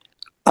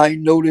I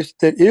noticed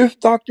that if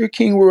Dr.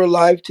 King were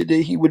alive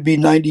today, he would be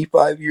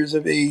 95 years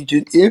of age.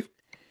 And if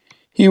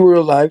he were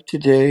alive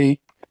today,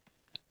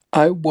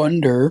 I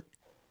wonder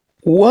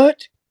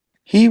what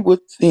he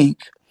would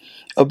think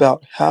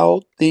about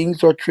how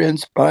things are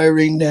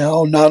transpiring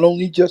now, not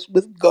only just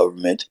with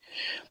government,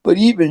 but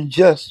even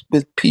just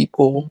with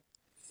people.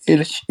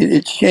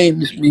 It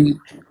shames me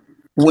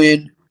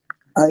when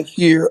I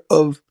hear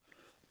of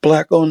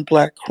black on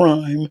black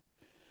crime,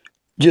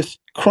 just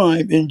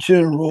crime in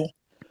general.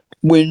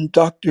 When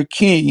Dr.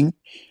 King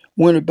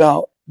went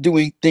about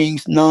doing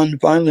things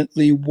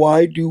non-violently,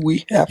 why do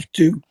we have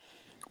to,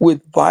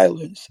 with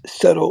violence,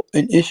 settle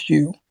an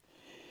issue?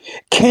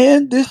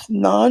 Can this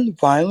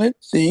non-violent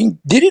thing,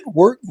 did it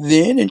work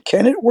then and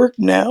can it work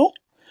now?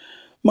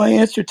 My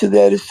answer to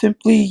that is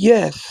simply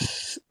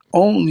yes,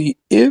 only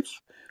if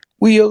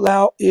we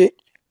allow it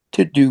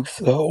to do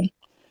so.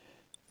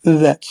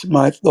 That's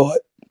my thought.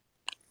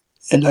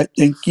 And I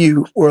thank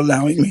you for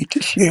allowing me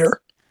to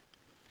share.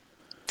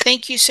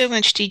 Thank you so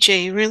much,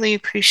 DJ. Really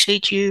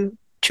appreciate you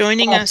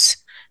joining us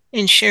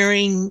and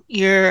sharing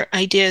your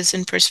ideas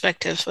and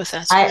perspectives with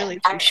us. I really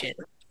appreciate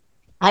it.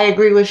 I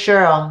agree with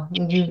Cheryl.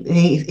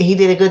 He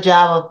did a good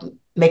job of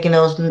making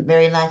those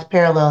very nice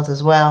parallels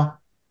as well.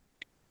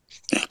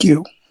 Thank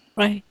you.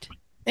 Right.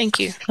 Thank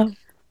you.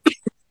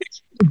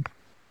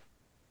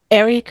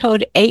 Area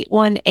code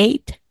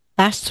 818,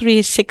 last 3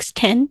 is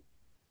 610.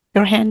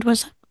 Your hand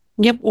was up.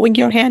 Yep, when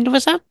your hand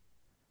was up.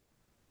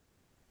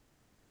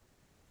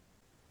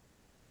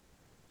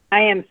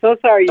 I am so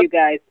sorry, you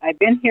guys. I've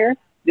been here.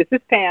 This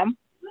is Pam.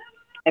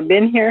 I've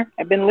been here.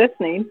 I've been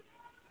listening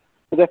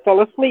because I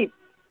fell asleep.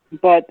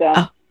 But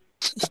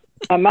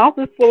my mouth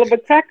is full of a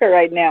cracker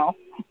right now.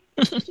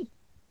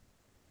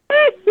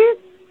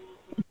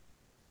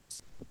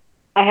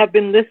 I have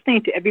been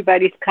listening to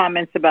everybody's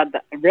comments about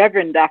the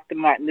Reverend Dr.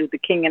 Martin Luther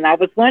King, and I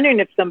was wondering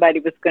if somebody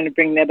was going to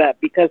bring that up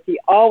because he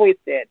always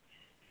said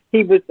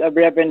he was a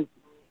Reverend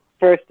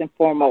first and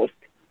foremost.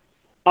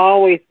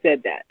 Always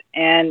said that.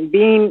 And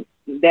being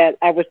that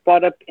I was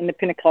brought up in the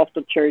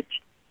Pentecostal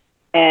church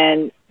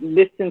and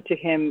listened to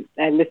him,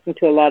 I listened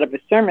to a lot of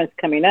his sermons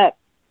coming up.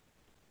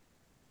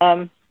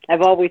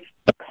 I've always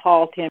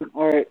called him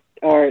or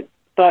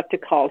thought to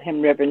call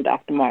him Reverend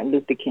Dr. Martin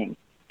Luther King.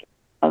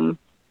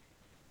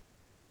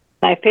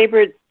 My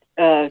favorite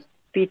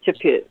speech of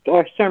his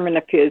or sermon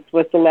of his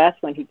was the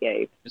last one he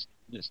gave.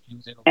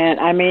 And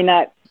I'm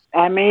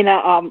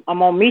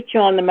gonna meet you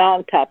on the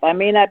mountaintop. I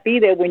may not be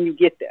there when you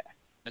get there.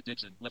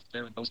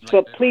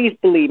 But please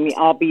believe me,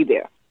 I'll be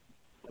there.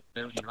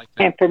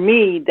 And for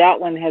me, that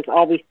one has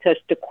always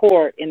touched the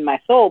core in my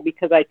soul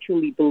because I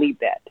truly believe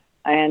that.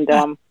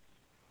 And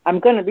I'm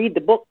going to read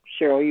the book,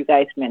 Cheryl, you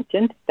guys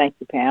mentioned. Thank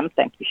you, Pam.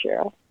 Thank you,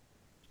 Cheryl.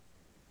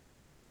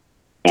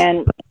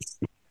 And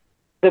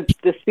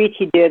the speech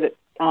he did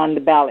on the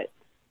ballot.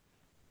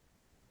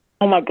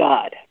 Oh, my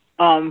God.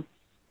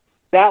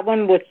 That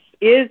one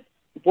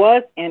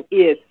was and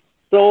is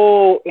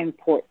so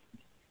important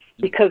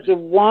because the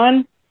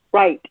one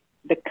right,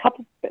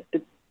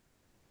 the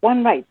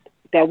one right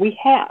that we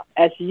have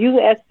as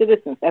U.S.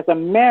 citizens, as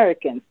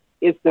Americans,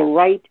 is the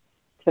right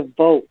to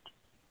vote.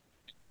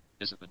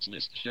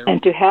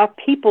 And to have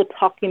people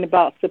talking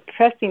about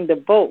suppressing the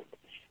vote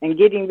and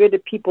getting rid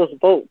of people's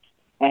votes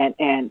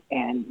and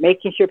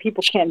making sure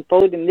people can't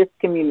vote in this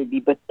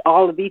community, but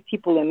all of these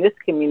people in this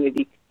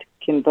community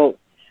can vote.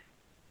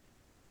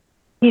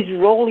 he's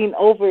rolling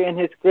over in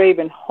his grave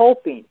and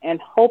hoping,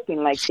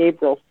 like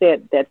Gabriel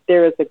said, that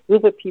there is a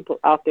group of people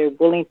out there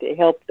willing to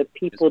help the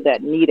people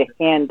that need a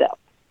hand up.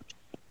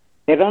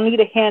 They don't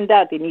need a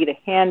handout, they need a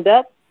hand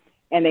up,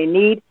 and they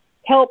need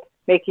help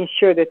making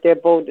sure that their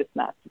vote is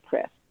not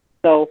suppressed.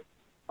 So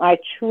I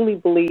truly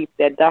believe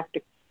that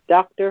Dr.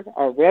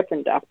 or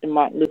Reverend Dr.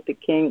 Martin Luther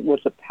King was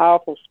a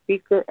powerful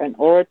speaker, an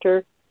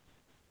orator,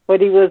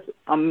 but he was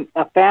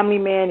a family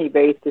man. He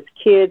raised his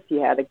kids. He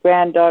had a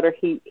granddaughter.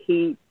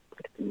 He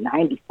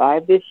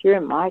 95 this year.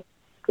 My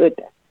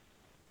goodness.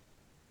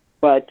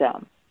 But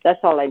that's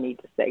all I need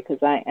to say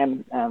because I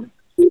am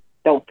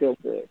don't feel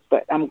good.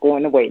 But I'm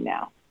going away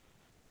now.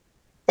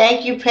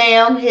 Thank you,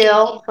 Pam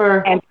Hill,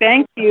 and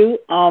thank you,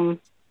 Janae.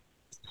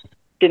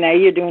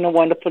 You're doing a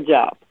wonderful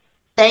job.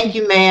 Thank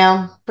you,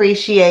 ma'am.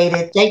 Appreciate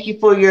it. Thank you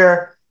for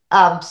your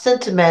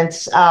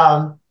sentiments.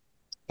 And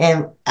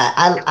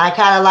I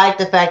kind of like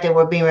the fact that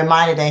we're being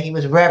reminded that he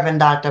was Reverend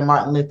Dr.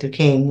 Martin Luther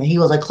King. He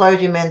was a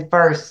clergyman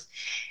first.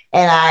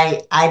 And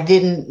I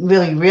didn't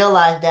really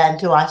realize that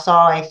until I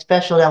saw a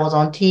special that was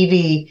on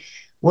TV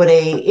where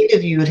they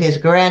interviewed his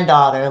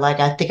granddaughter.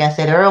 Like I think I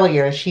said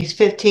earlier, she's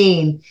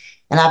 15,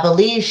 and I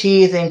believe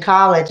she is in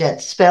college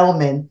at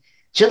Spelman,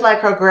 just like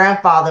her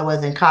grandfather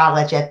was in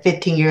college at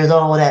 15 years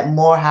old at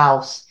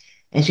Morehouse.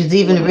 And she's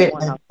even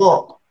written a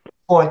book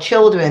for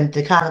children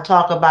to kind of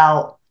talk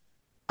about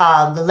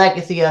the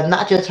legacy of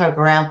not just her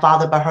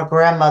grandfather, but her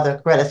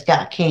grandmother, Coretta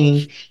Scott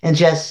King, and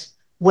just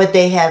what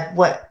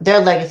their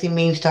legacy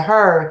means to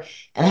her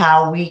and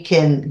how we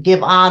can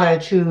give honor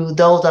to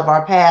those of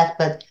our past,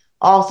 but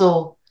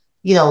also,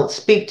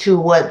 speak to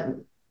what,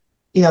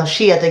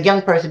 she as a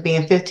young person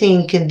being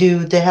 15 can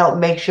do to help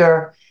make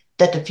sure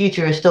that the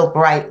future is still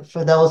bright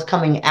for those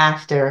coming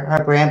after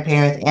her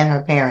grandparents and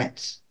her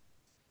parents.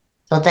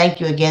 So thank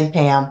you again,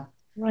 Pam.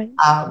 Right.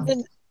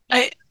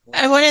 I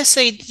want to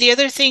say the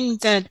other thing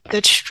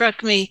that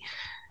struck me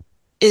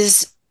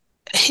is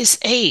his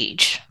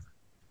age.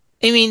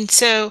 I mean,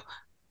 so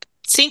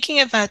thinking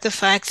about the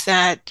fact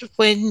that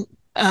when,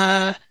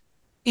 Dr.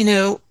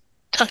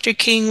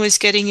 King was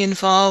getting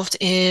involved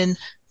in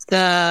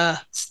the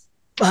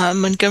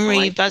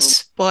Montgomery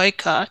bus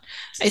boycott,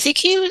 I think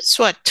he was,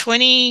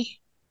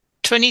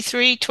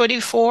 23,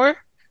 24?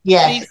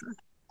 Yes,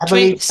 I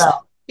believe so.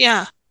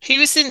 Yeah, he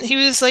was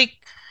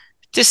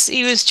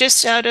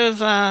just out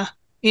of,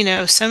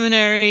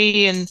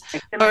 seminary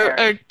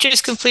or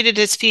just completed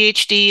his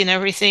PhD and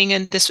everything.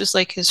 And this was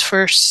like his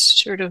first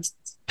sort of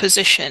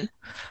position.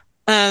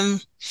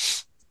 And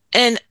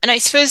I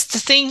suppose the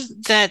thing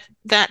that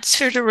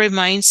sort of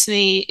reminds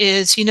me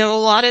is, a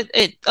lot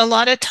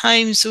of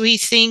times we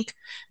think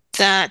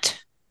that,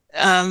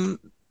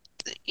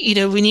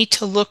 we need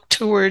to look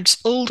towards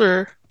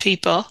older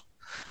people,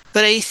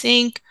 but I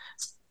think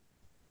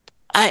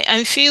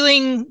I'm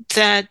feeling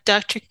that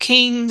Dr.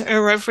 King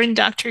or Reverend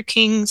Dr.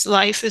 King's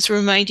life is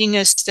reminding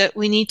us that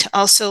we need to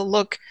also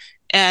look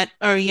at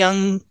our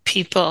young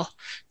people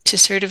to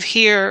sort of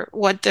hear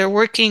what they're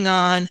working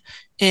on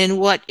and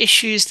what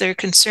issues they're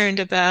concerned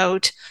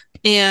about,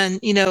 and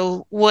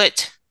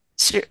what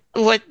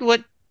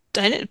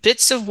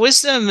bits of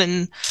wisdom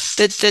and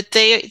that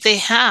they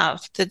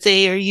have that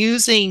they are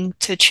using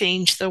to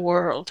change the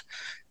world.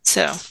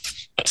 So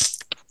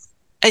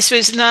I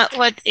suppose not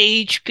let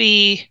age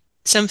be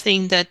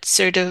something that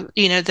sort of,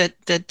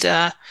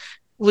 that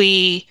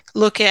we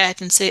look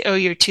at and say, oh,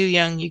 you're too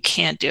young, you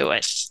can't do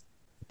it.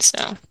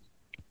 So.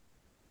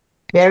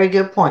 Very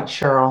good point,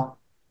 Cheryl.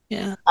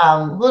 Yeah.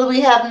 Who do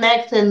we have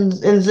next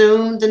in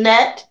Zoom,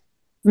 Danette?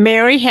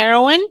 Mary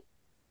Heroin.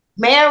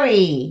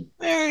 Mary.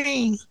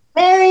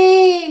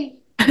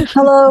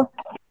 Hello.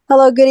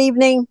 Good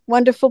evening.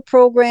 Wonderful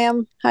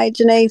program. Hi,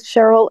 Janae,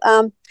 Cheryl.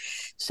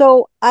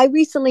 So I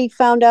recently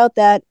found out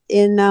that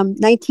in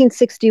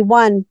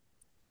 1961,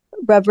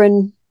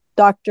 Reverend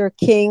Dr.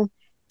 King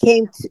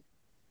came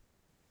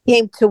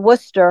to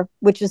Worcester,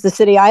 which is the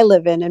city I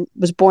live in and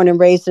was born and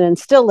raised in and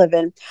still live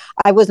in.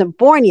 I wasn't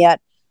born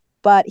yet,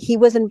 but he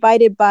was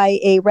invited by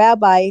a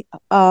rabbi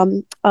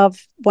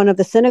of one of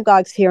the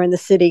synagogues here in the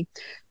city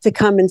to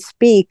come and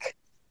speak.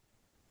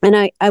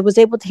 And I was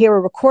able to hear a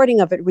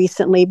recording of it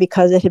recently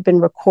because it had been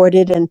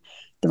recorded and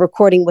the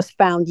recording was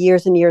found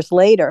years and years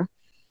later.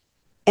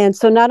 And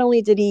so not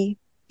only did he,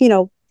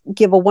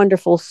 give a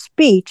wonderful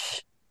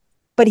speech,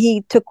 but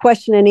he took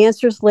question and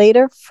answers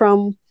later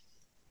from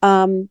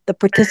the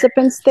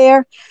participants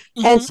there.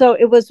 Mm-hmm. And so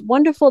it was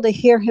wonderful to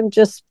hear him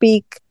just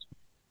speak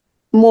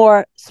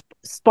more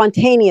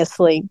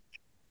spontaneously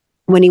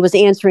when he was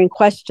answering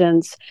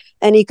questions.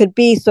 And he could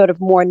be sort of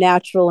more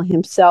natural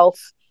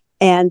himself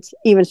and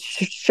even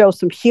show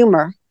some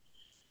humor.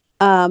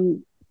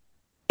 You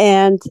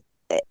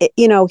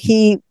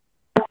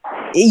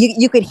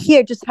could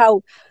hear just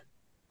how,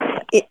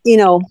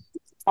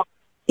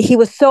 he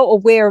was so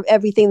aware of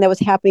everything that was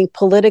happening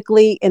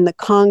politically in the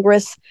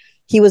Congress.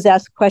 He was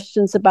asked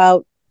questions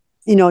about,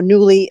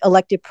 newly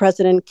elected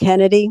President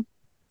Kennedy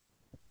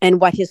and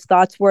what his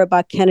thoughts were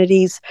about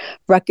Kennedy's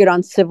record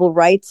on civil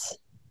rights.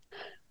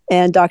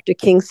 And Dr.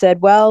 King said,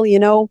 well,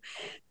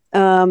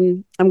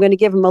 I'm going to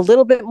give him a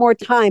little bit more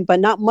time, but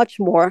not much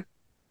more,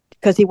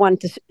 because he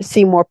wanted to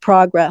see more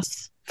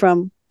progress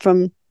from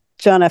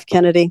John F.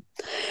 Kennedy.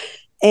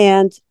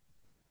 And,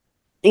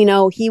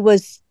 he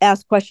was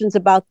asked questions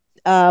about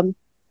a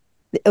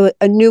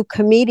new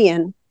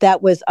comedian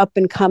that was up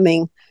and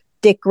coming,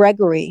 Dick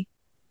Gregory.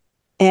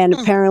 And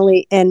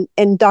apparently, and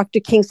Dr.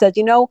 King said,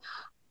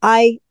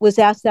 I was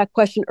asked that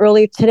question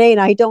earlier today, and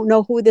I don't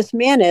know who this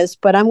man is,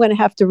 but I'm going to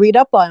have to read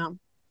up on him,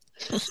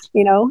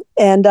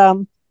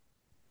 and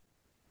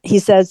he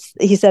said,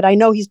 I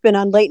know he's been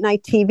on late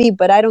night TV,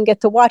 but I don't get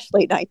to watch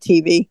late night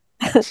TV.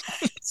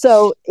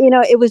 So,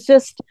 it was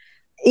just,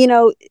 it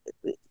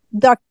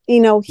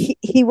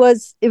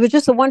was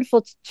just a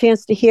wonderful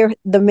chance to hear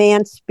the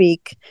man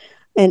speak,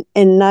 and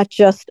not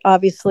just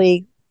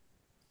obviously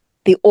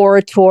the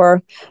orator,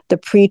 the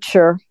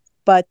preacher,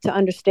 but to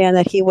understand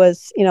that he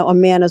was, a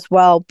man as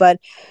well.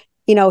 But,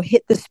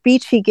 the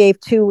speech he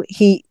gave too,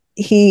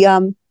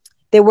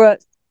 there were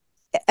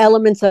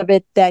elements of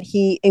it that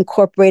he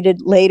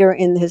incorporated later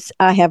in his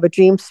I Have a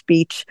Dream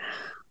speech.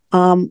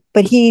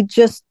 But he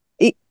just,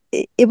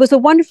 it was a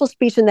wonderful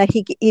speech in that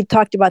he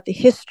talked about the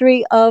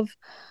history of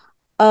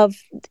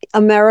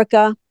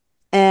America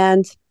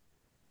and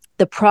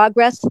the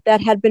progress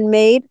that had been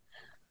made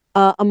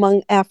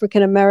among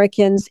African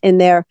Americans in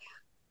their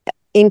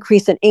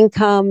increase in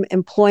income,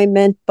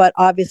 employment, but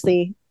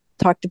obviously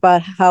talked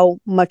about how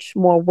much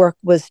more work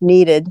was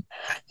needed.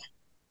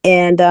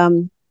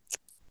 And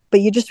but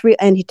you just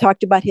and he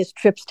talked about his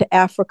trips to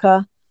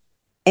Africa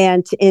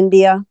and to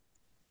India.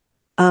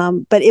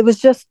 But it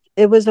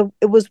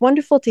was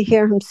wonderful to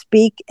hear him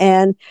speak.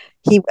 And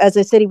he, as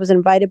I said, he was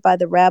invited by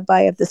the rabbi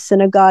of the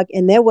synagogue,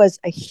 and there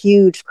was a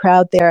huge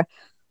crowd there.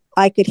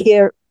 I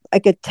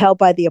could tell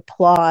by the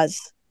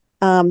applause.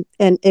 And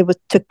it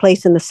took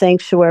place in the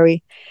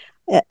sanctuary.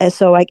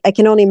 So I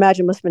can only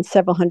imagine must have been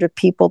several hundred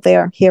people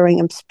there hearing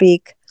him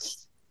speak.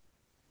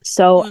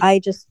 So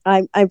I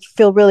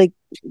feel really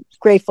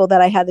grateful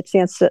that I had the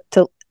chance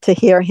to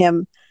hear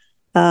him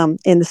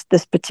in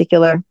this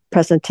particular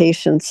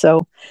presentation.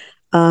 So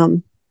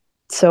thank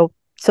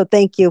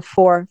you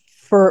for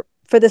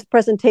this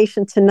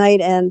presentation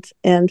tonight,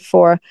 and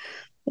for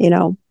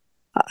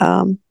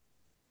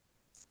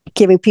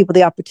giving people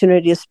the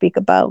opportunity to speak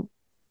about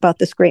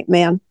this great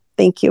man.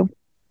 Thank you.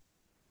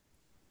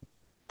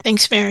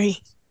 Thanks, Mary.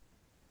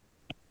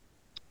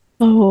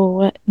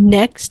 Oh,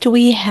 next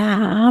we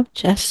have,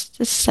 just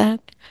a sec,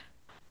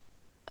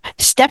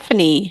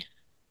 Stephanie.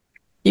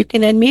 You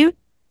can unmute.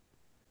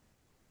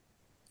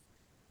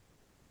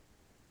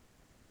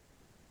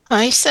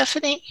 Hi,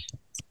 Stephanie.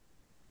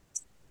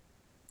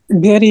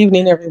 Good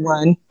evening,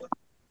 everyone.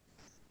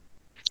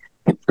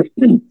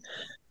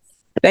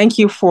 Thank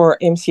you for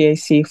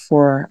MCAC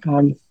for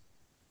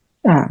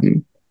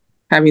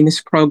having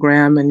this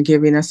program and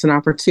giving us an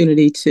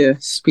opportunity to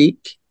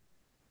speak.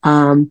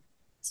 I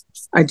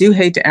do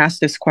hate to ask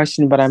this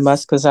question, but I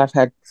must, because I've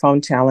had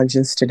phone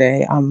challenges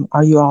today.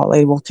 Are you all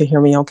able to hear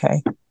me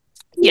okay?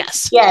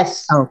 Yes.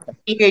 Yes. Okay.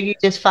 We hear you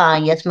just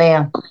fine. Yes,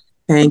 ma'am.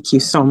 Thank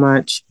you so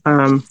much.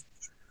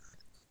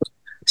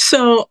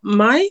 So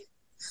my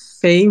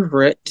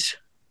favorite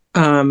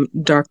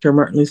Dr.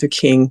 Martin Luther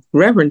King,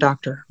 Reverend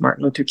Dr.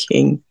 Martin Luther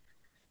King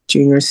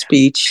Jr.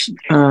 speech,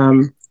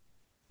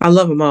 I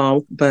love them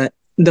all, but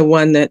the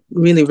one that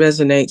really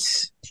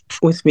resonates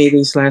with me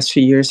these last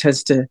few years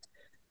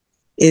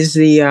is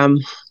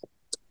the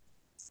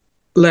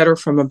letter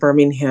from a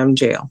Birmingham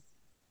jail.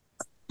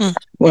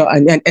 Well,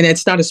 and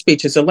it's not a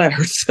speech, it's a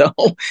letter. So,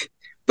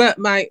 but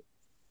my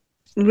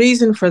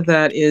reason for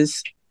that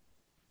is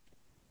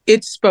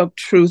it spoke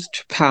truth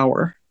to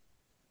power.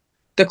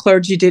 The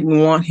clergy didn't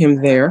want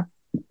him there.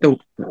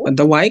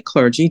 The white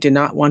clergy did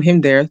not want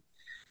him there,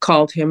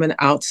 called him an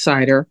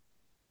outsider.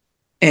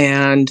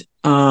 And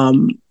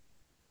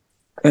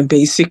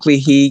basically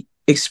he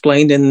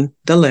explained in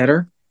the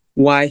letter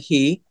why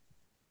he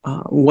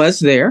was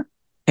there.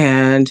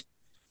 And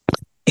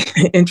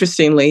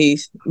interestingly, he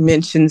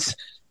mentions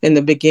in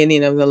the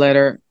beginning of the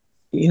letter,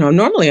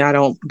 normally I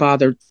don't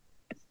bother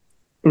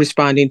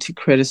responding to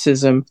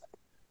criticism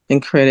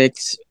and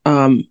critics,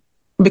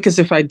 because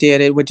if I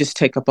did, it would just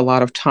take up a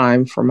lot of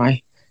time for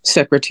my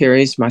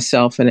secretaries,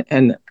 myself,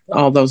 and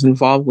all those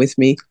involved with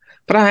me.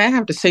 But I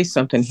have to say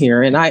something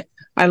here, and I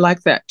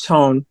like that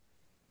tone.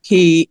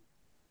 He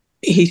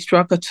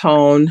struck a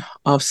tone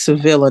of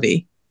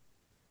civility.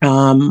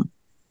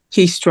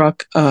 He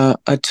struck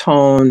a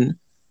tone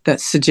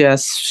that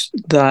suggests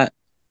that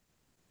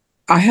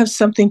I have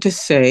something to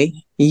say,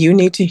 you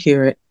need to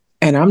hear it,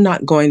 and I'm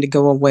not going to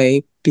go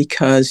away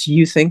because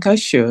you think I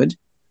should.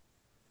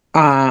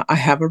 I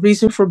have a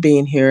reason for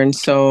being here. And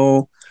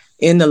so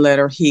in the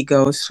letter, he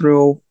goes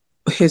through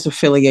his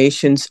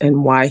affiliations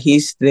and why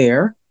he's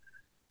there.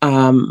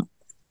 And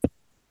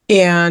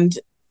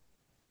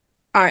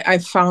I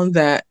found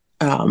that,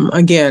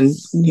 again,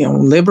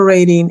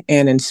 liberating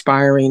and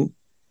inspiring.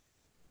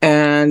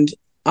 And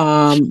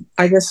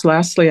I guess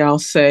lastly, I'll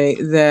say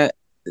that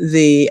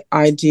the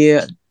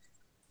idea,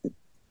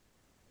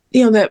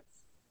 that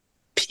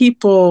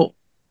people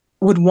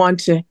would want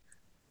to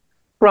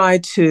try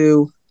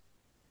to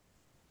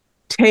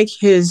take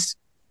his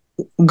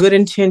good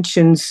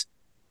intentions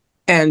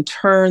and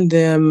turn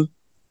them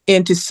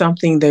into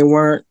something they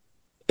weren't.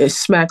 It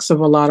smacks of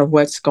a lot of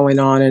what's going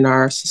on in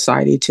our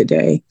society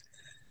today.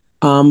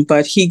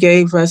 But he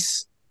gave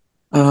us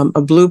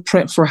a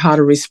blueprint for how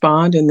to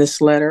respond in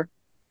this letter.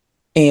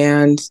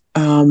 And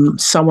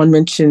someone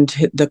mentioned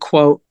the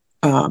quote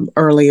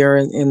earlier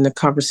in the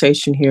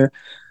conversation here,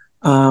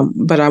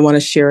 but I want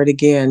to share it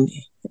again.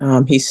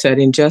 He said,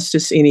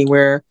 "Injustice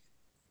anywhere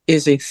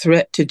is a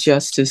threat to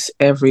justice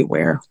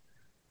everywhere."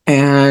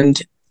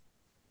 And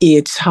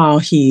it's how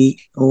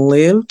he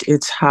lived.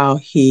 It's how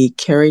he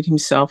carried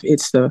himself.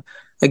 It's the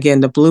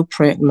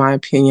blueprint, in my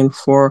opinion,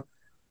 for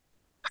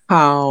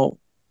how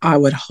I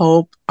would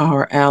hope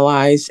our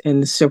allies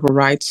in the civil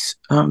rights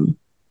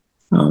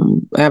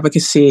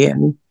advocacy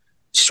and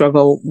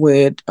struggle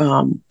would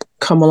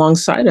come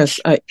alongside us.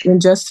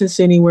 Injustice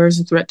anywhere is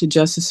a threat to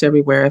justice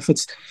everywhere.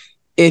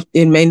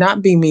 It may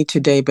not be me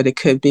today, but it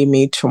could be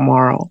me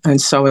tomorrow.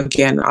 And so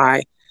again,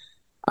 I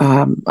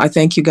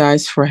thank you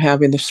guys for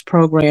having this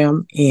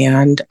program.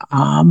 And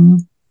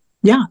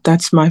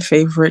that's my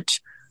favorite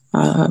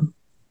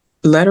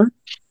letter,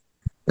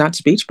 not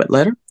speech, but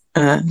letter.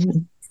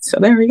 So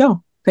there we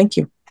go. Thank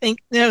you.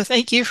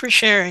 Thank you for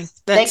sharing.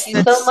 Thank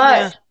you so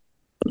much.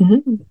 Yeah.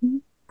 Mm-hmm.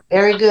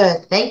 Very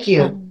good. Thank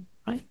you.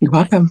 You're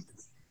welcome.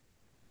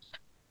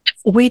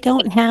 We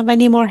don't have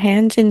any more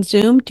hands in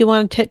Zoom. Do you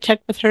want to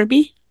check with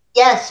Herbie?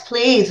 Yes,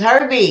 please.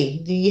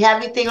 Herbie, do you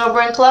have anything over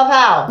in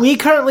Clubhouse? We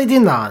currently do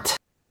not.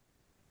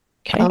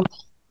 Okay.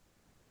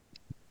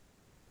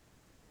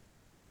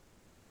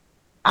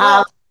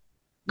 Go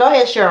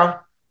ahead, Cheryl.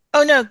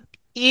 Oh, no.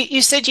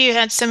 You said you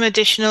had some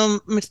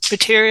additional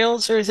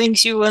materials or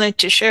things you wanted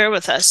to share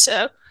with us.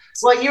 So,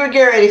 well, you were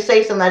getting ready to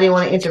say something. I didn't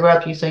want to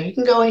interrupt you, so you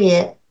can go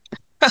ahead.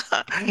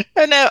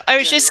 Oh, no, I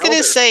was just going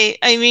to say,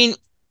 I mean,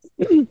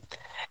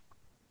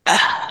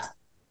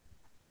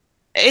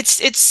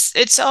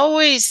 it's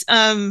always,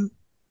 I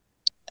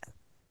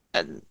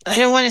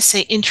don't want to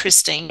say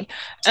interesting,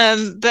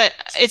 but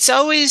it's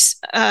always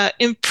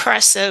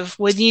impressive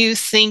when you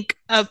think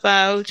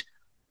about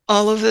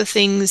all of the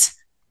things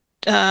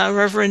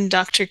Reverend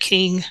Dr.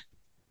 King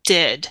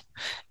did.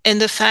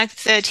 And the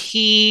fact that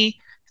he,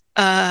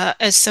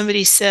 as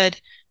somebody said,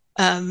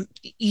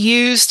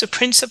 used the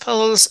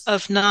principles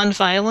of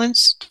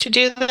nonviolence to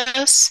do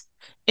this.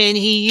 And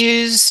he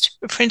used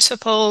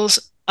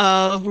principles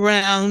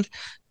around,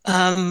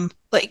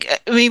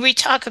 we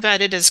talk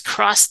about it as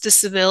cross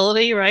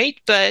disability, right?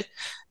 But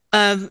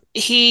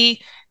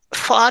he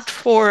fought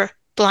for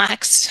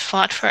Blacks,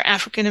 fought for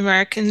African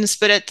Americans,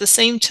 but at the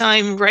same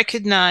time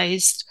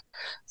recognized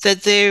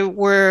that there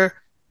were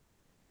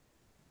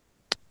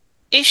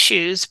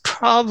issues,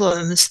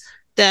 problems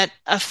that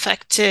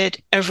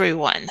affected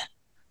everyone.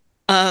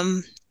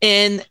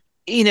 And,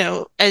 you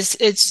know, as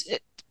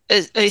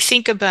I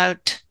think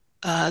about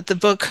the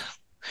book,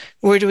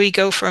 Where Do We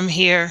Go From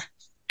Here?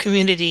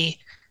 Community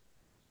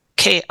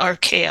or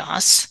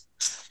Chaos.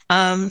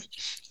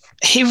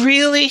 He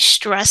really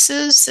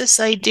stresses this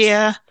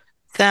idea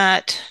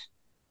that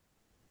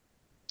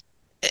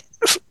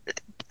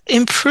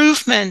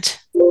improvement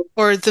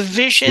or the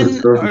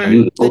vision or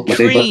the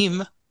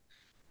dream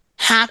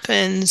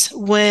happens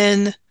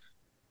when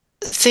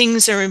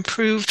things are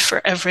improved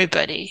for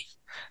everybody,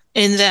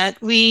 and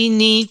that we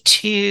need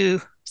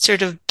to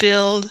sort of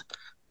build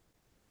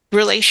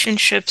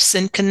relationships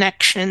and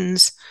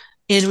connections,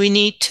 and we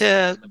need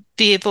to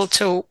be able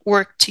to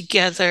work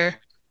together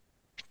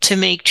to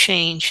make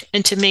change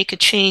and to make a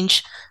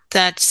change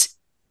that's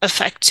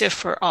effective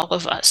for all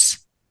of us.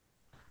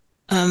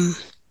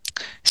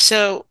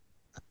 So,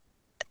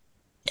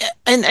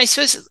 and I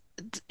suppose,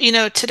 you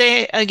know,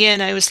 today,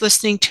 again, I was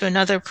listening to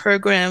another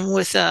program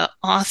with an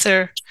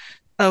author,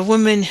 a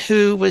woman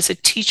who was a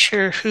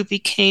teacher who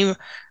became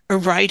a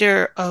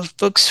writer of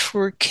books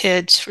for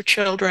kids, for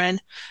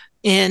children.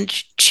 And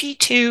she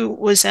too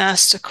was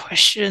asked a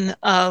question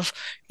of,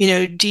 you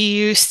know, do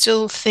you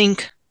still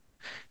think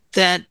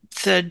that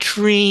the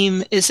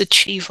dream is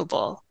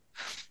achievable?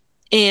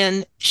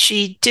 And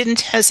she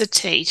didn't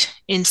hesitate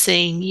in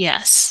saying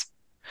yes.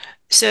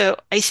 So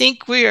I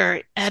think we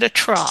are at a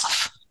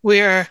trough.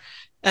 We are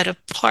at a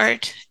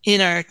part in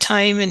our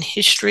time and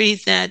history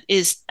that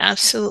is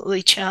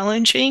absolutely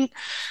challenging.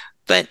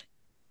 But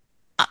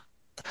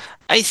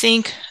I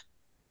think,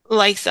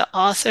 like the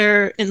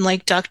author and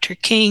like Dr.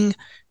 King,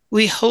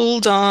 we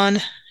hold on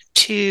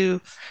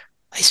to,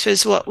 I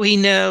suppose, what we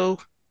know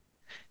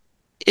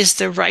is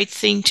the right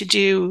thing to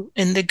do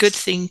and the good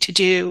thing to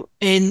do.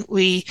 And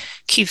we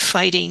keep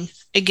fighting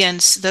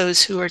against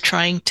those who are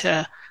trying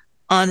to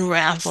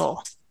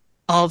unravel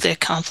all the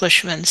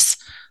accomplishments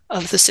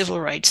of the civil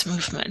rights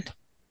movement.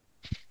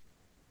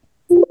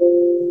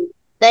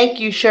 Thank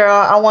you,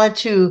 Cheryl. I want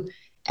to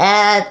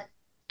add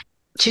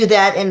to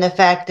that in the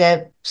fact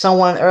that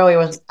someone earlier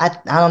was, I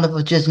don't know if it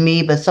was just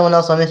me, but someone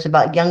else mentioned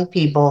about young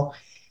people.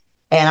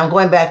 And I'm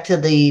going back to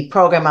the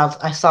program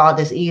I saw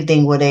this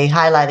evening where they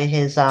highlighted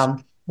his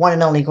one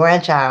and only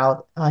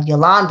grandchild,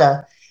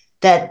 Yolanda,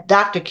 that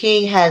Dr.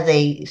 King has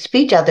a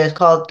speech out there. It's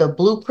called the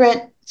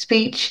Blueprint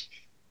Speech.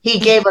 He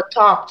gave a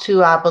talk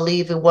to, I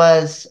believe it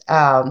was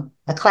a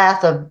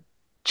class of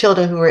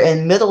children who were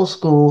in middle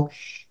school,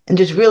 and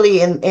just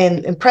really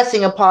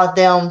impressing upon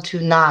them to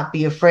not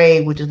be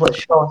afraid, which is what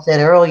Cheryl said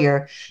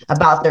earlier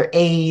about their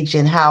age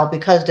and how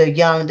because they're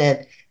young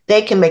that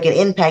they can make an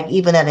impact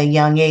even at a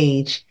young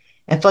age,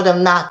 and for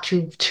them not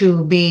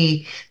to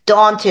be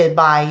daunted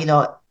by,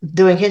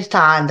 during his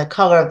time, the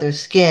color of their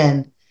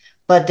skin,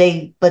 but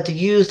to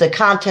use the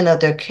content of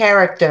their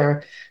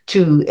character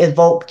to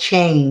evoke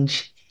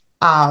change.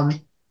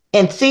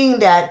 And seeing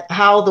that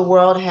how the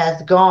world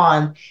has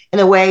gone in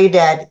a way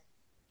that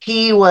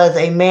he was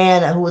a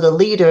man who was a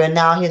leader, and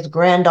now his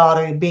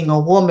granddaughter being a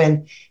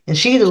woman, and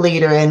she's a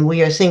leader, and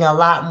we are seeing a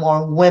lot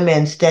more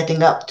women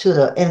stepping up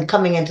and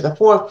coming into the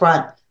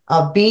forefront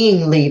of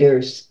being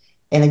leaders.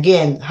 And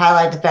again,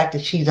 highlight the fact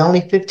that she's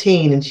only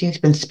 15 and she's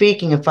been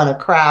speaking in front of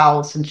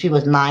crowds since she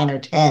was 9 or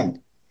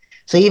 10.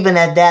 So even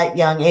at that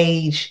young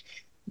age,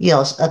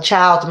 a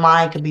child's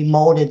mind can be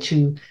molded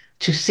to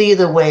see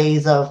the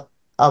ways of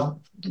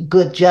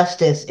good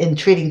justice in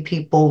treating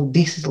people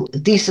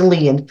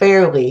decently and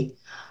fairly.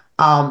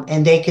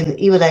 And they can,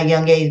 even at a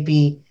young age,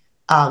 be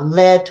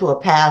led to a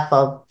path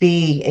of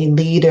being a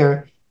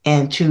leader,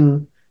 and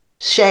to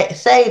say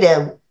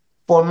that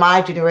for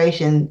my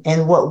generation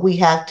and what we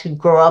have to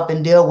grow up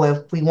and deal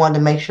with, we want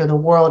to make sure the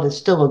world is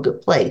still a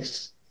good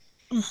place.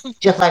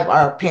 Just like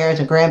our parents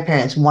and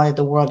grandparents wanted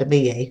the world to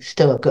be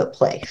still a good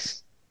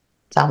place.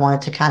 So I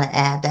wanted to kind of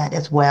add that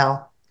as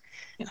well.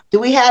 Yeah. Do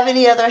we have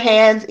any other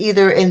hands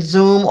either in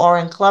Zoom or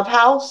in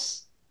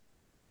Clubhouse?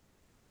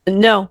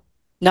 No,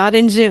 not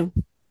in Zoom.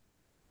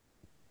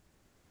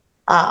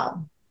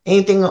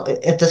 Anything?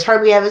 Does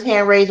Herbie have his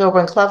hand raised over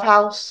in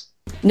Clubhouse?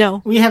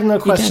 No. We have no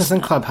questions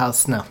in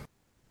Clubhouse, no.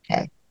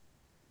 Okay.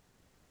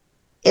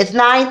 It's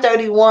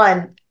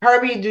 9:31.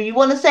 Herbie, do you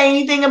want to say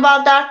anything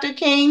about Dr.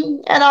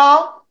 King at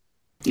all?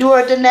 You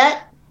or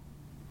Danette?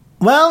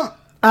 Well,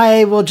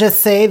 I will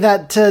just say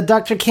that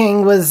Dr.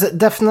 King was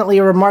definitely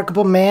a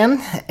remarkable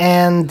man,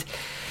 and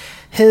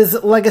his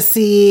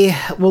legacy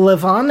will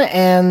live on,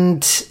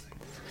 and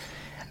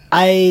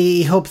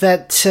I hope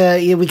that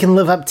we can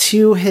live up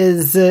to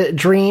his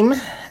dream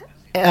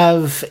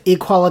of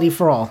equality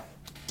for all.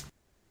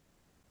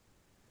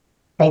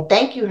 Okay,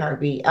 thank you,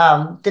 Herbie.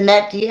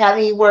 Danette, do you have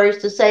any words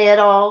to say at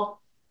all?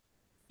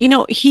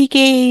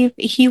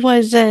 He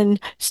was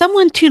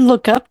someone to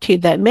look up to,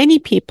 that many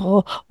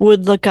people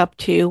would look up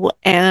to,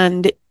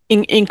 and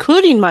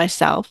including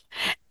myself.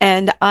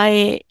 And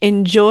I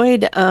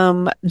enjoyed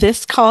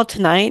this call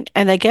tonight.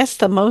 And I guess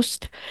the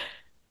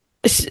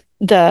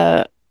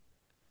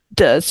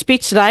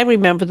speech that I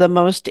remember the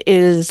most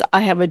is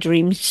I Have a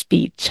Dream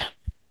speech.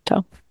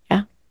 So,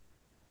 yeah.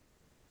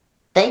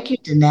 Thank you,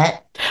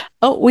 Danette.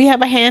 Oh, we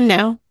have a hand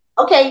now.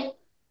 Okay.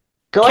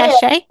 Go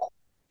ahead.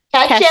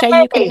 Cache,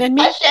 you can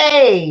unmute.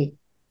 Cache.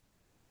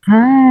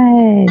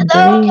 Hi.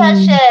 Hello,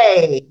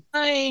 Cache.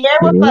 Hi. Share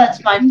with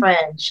us, my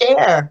friend.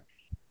 Share.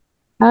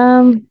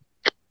 Well,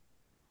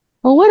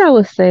 what I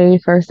would say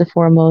first and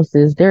foremost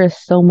is there is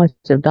so much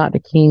of Dr.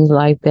 King's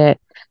life that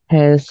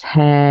has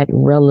had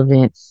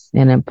relevance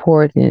and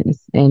importance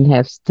and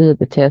have stood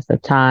the test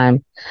of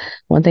time.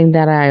 One thing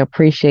that I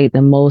appreciate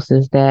the most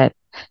is that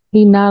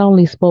he not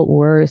only spoke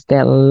words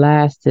that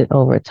lasted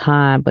over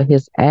time, but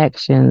his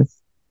actions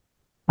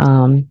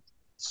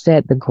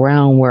set the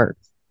groundwork.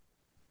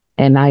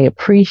 And I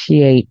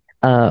appreciate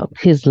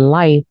his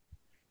life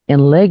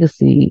and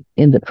legacy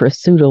in the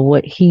pursuit of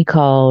what he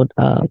called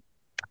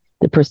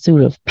the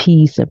pursuit of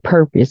peace and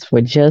purpose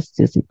for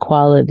justice,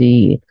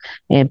 equality,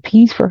 and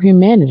peace for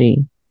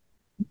humanity,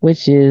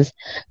 which is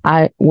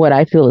what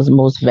I feel is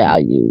most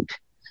valued.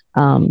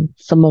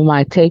 Some of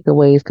my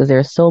takeaways, because there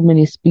are so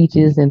many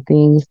speeches and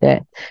things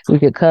that we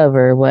could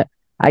cover, but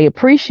I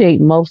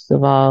appreciate most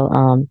of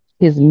all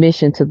his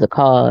mission to the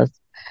cause,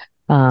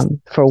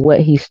 for what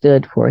he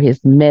stood for,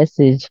 his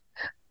message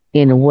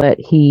in what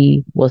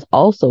he was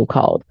also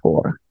called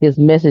for, his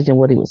message and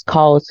what he was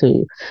called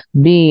to,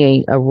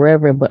 being a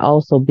reverend, but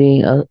also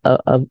being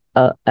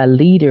a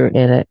leader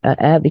and an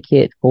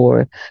advocate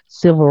for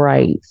civil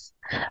rights,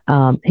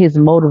 his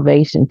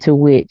motivation to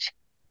which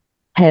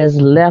has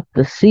left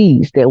the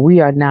seeds that we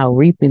are now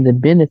reaping the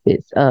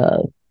benefits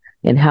of,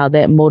 and how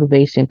that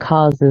motivation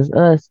causes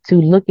us to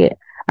look at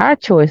our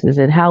choices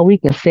and how we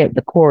can set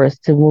the course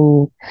to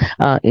move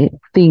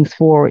things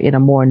forward in a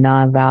more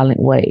nonviolent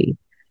way.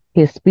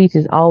 His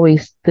speeches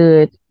always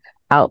stood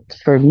out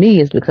for me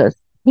is because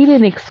he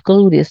didn't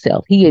exclude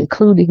himself. He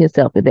included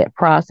himself in that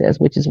process,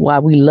 which is why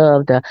we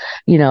love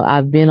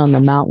I've been on the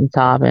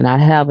mountaintop and I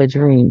have a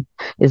dream,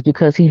 is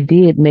because he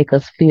did make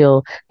us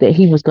feel that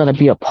he was going to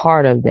be a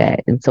part of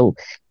that. And so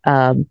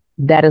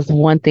that is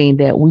one thing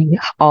that we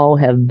all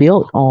have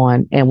built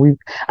on and we've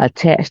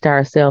attached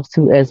ourselves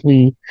to as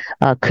we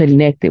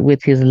connected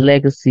with his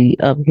legacy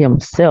of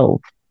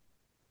himself.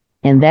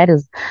 And that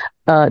is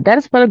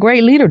what a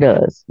great leader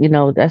does.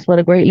 That's what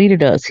a great leader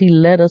does. He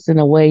led us in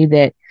a way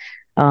that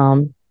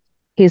um,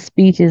 his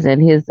speeches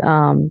and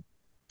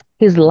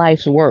his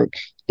life's work.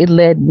 It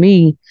led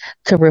me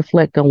to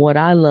reflect on what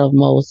I love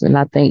most. And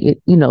I think,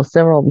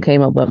 several of them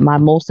came up, but my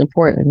most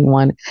important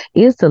one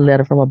is the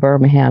letter from a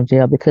Birmingham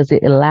jail, because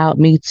it allowed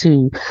me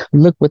to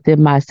look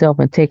within myself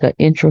and take an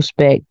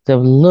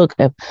introspective look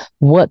at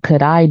what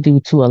could I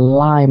do to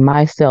align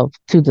myself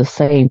to the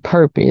same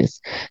purpose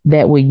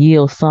that would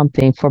yield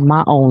something for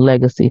my own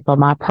legacy, for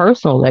my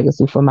personal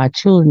legacy, for my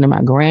children and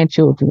my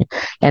grandchildren.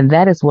 And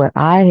that is what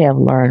I have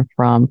learned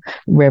from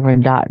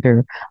Reverend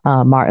Dr.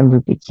 Martin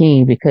Luther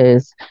King,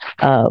 because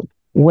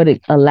what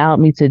it allowed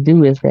me to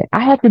do is that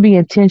I have to be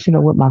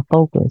intentional with my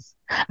focus.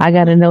 I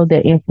got to know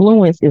that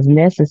influence is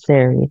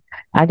necessary.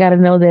 I got to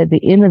know that the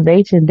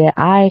innovation that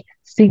I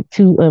seek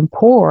to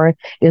import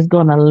is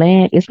going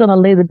to it's going to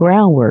lay the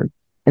groundwork,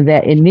 and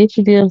that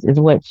initiatives is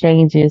what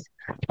changes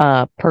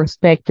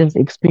perspectives,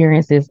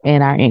 experiences,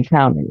 and our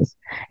encounters.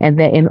 And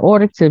that in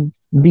order to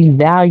be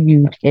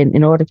valued and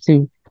in order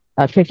to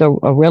take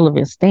a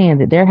relevant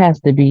stand, that there has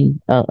to be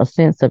a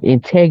sense of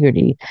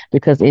integrity,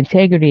 because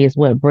integrity is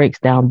what breaks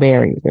down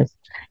barriers.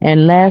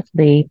 And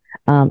lastly,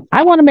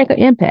 I want to make an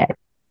impact,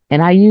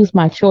 and I use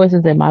my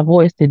choices and my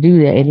voice to do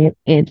that.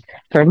 And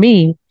for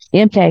me,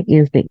 impact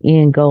is the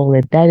end goal,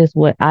 and that is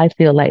what I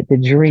feel like the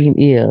dream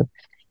is.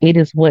 It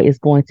is what is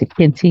going to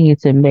continue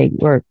to make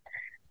the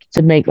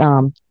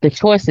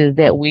choices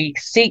that we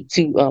seek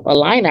to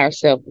align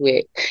ourselves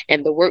with,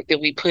 and the work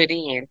that we put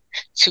in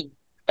to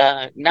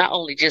not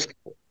only just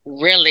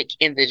relic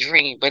in the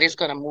dream, but it's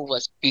going to move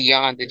us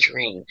beyond the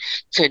dream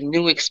to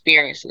new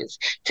experiences,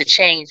 to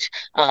change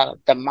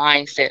the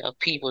mindset of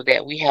people,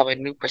 that we have a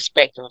new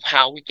perspective of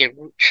how we can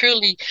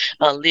truly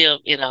live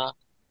in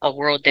a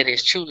world that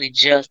is truly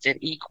just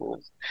and equal.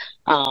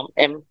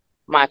 And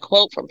my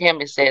quote from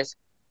him, it says,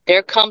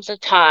 "There comes a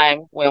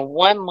time when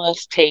one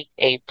must take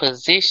a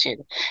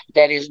position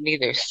that is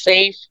neither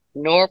safe,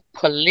 nor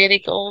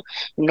political,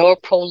 nor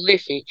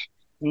prolific,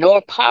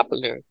 nor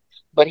popular,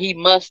 but he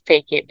must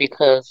take it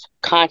because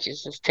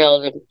conscience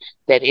tells him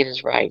that it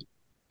is right."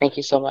 Thank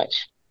you so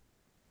much.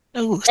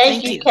 Oh,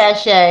 thank you,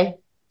 Cache.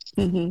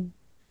 Mm-hmm.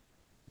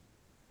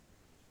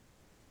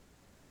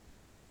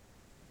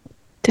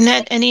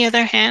 Danette, any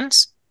other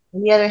hands?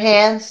 Any other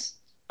hands?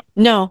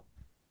 No.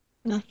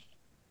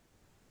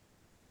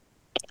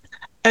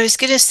 I was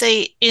going to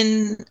say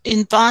in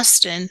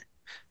Boston,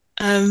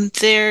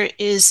 there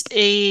is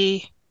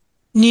a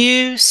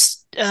new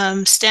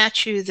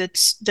statue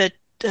that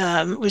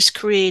was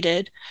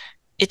created.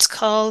 It's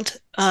called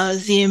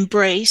the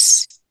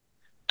Embrace,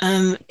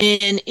 and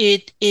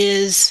it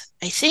is,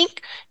 I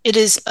think, it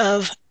is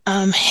of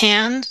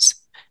hands,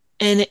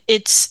 and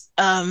it's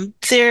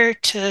there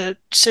to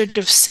sort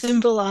of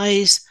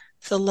symbolize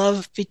the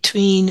love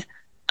between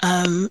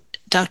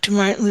Dr.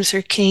 Martin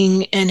Luther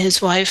King and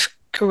his wife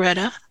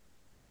Coretta,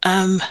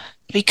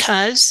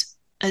 because,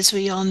 as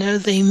we all know,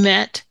 they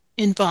met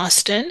in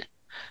Boston,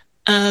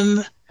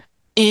 and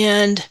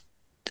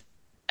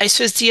I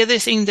suppose the other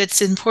thing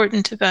that's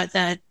important about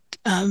that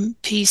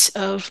piece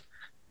of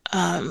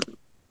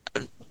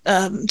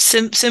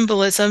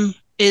symbolism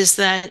is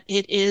that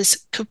it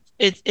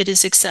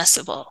is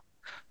accessible.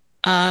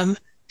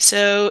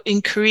 So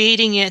in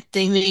creating it,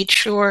 they made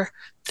sure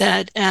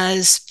that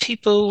as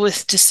people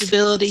with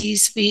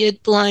disabilities, be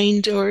it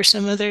blind or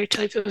some other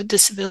type of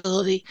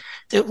disability,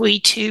 that we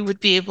too would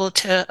be able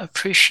to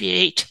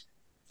appreciate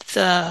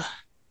the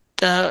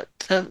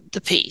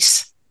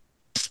piece.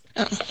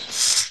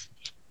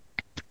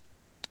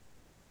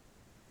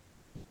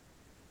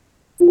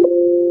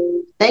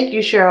 Thank you,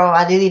 Cheryl.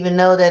 I didn't even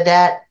know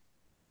that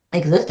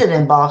existed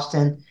in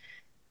Boston.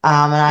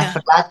 And I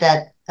forgot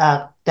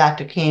that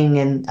Dr. King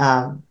and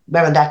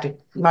Reverend Dr.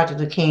 Martin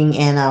Luther King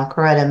and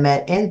Coretta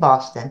met in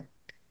Boston.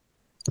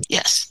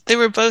 Yes, they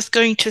were both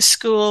going to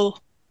school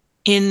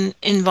in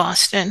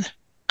Boston.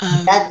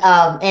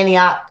 That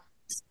Antioch.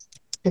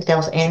 I think that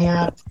was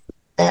Antioch.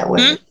 That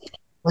way.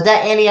 Was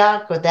that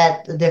Antioch or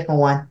that a different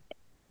one?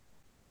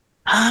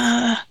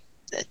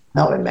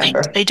 Don't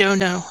remember. I don't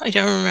know. I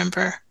don't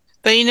remember.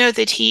 But you know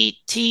that he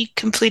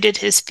completed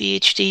his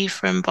PhD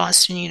from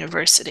Boston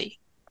University.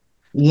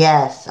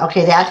 Yes.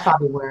 Okay, that's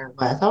probably where it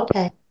was.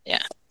 Okay.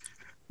 Yeah.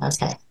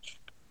 Okay.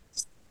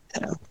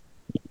 So,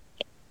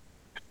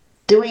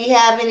 do we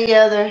have any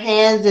other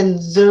hands in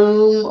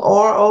Zoom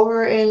or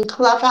over in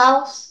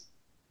Clubhouse?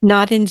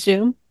 Not in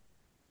Zoom.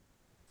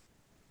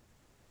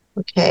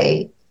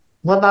 Okay.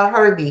 What about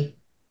Herbie?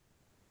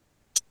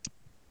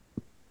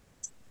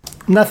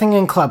 Nothing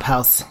in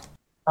Clubhouse.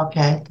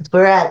 Okay.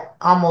 We're at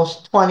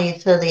almost 20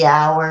 to the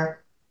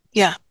hour.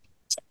 Yeah.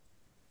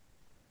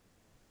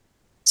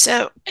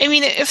 So, I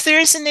mean, if there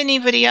isn't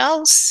anybody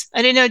else,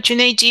 I don't know,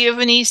 Janae, do you have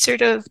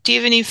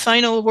any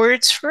final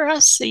words for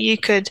us so you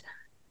could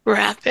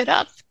wrap it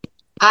up?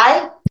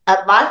 My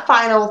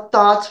final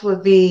thoughts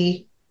would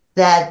be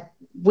that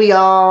we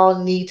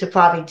all need to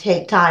probably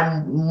take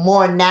time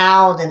more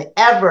now than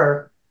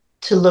ever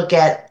to look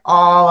at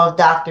all of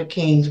Dr.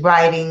 King's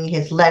writing,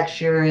 his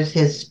lectures,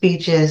 his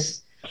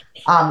speeches,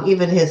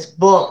 even his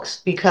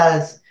books,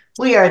 because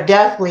we are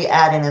definitely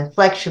at an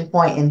inflection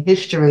point in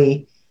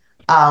history.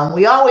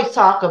 We always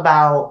talk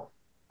about,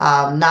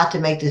 not to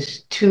make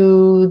this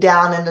too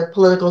down in the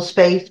political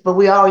space, but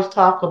we always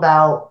talk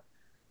about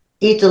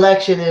each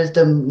election is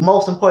the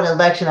most important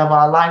election of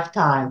our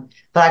lifetime.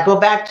 But I go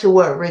back to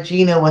what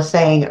Regina was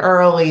saying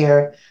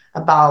earlier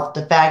about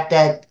the fact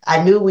that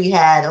I knew we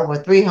had over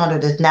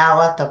 300, is now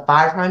up to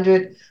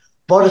 500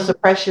 voter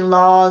suppression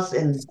laws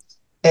in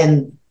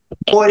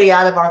 40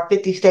 out of our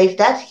 50 states.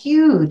 That's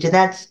huge and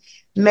that's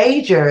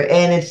major.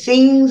 And it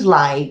seems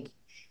like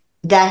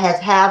that has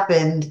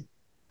happened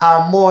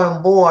more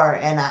and more.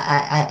 And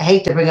I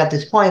hate to bring up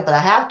this point, but I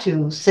have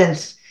to,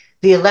 since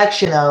the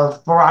election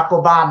of Barack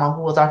Obama,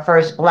 who was our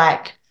first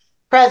Black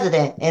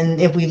president. And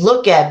if we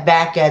look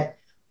back at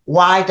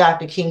why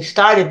Dr. King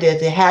started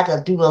this, it had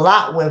to do a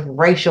lot with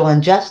racial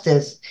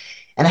injustice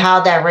and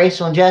how that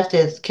racial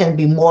injustice can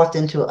be morphed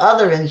into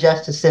other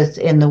injustices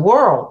in the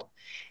world.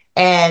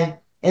 And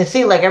it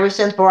seems like ever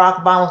since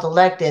Barack Obama was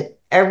elected,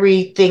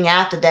 everything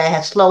after that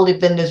has slowly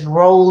been this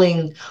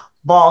rolling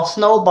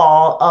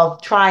snowball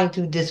of trying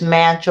to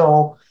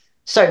dismantle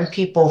certain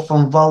people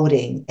from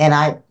voting.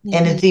 And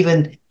it's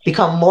even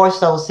become more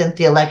so since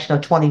the election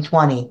of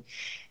 2020.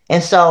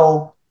 And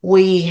so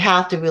we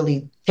have to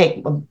really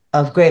take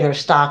a greater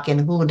stock in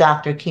who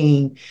Dr.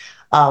 King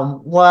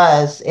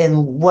was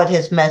and what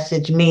his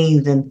message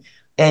means,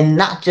 and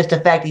not just the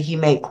fact that he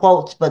made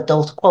quotes, but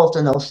those quotes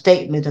and those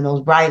statements and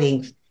those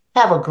writings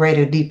have a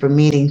greater, deeper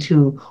meaning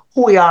to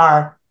who we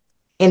are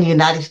in the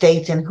United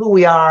States and who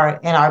we are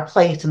in our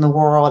place in the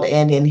world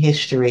and in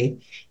history.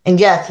 And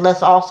yes,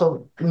 let's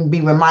also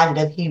be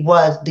reminded that he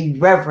was the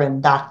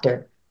Reverend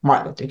Dr.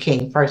 Martin Luther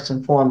King, first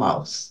and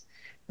foremost.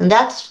 And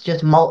that's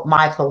just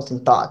my closing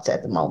thoughts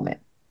at the moment.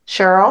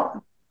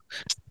 Cheryl?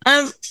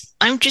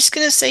 I'm just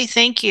going to say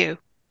thank you.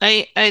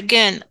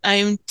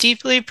 I'm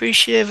deeply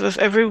appreciative of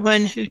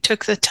everyone who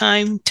took the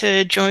time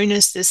to join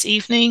us this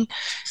evening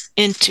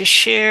and to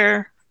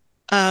share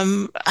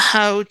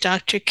how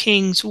Dr.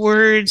 King's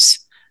words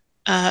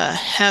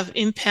have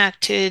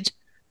impacted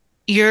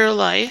your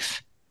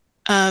life,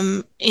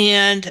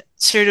 and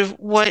sort of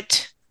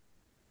what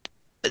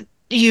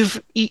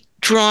you've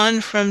drawn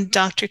from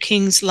Dr.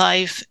 King's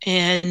life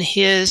and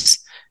his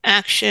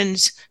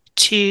actions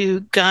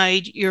to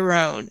guide your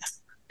own.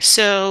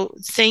 So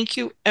thank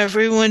you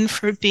everyone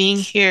for being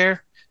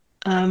here.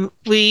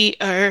 We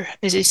are,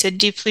 as I said,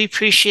 deeply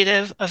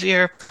appreciative of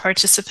your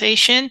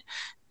participation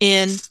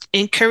and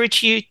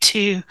encourage you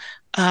to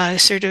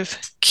sort of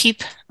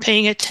keep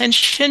paying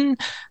attention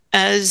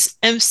as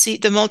the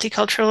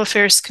Multicultural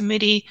Affairs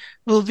Committee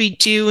will be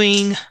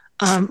doing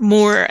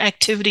more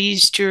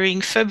activities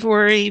during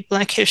February,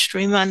 Black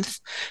History Month,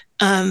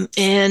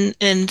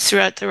 and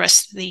throughout the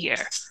rest of the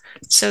year.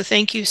 So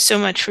thank you so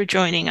much for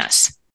joining us.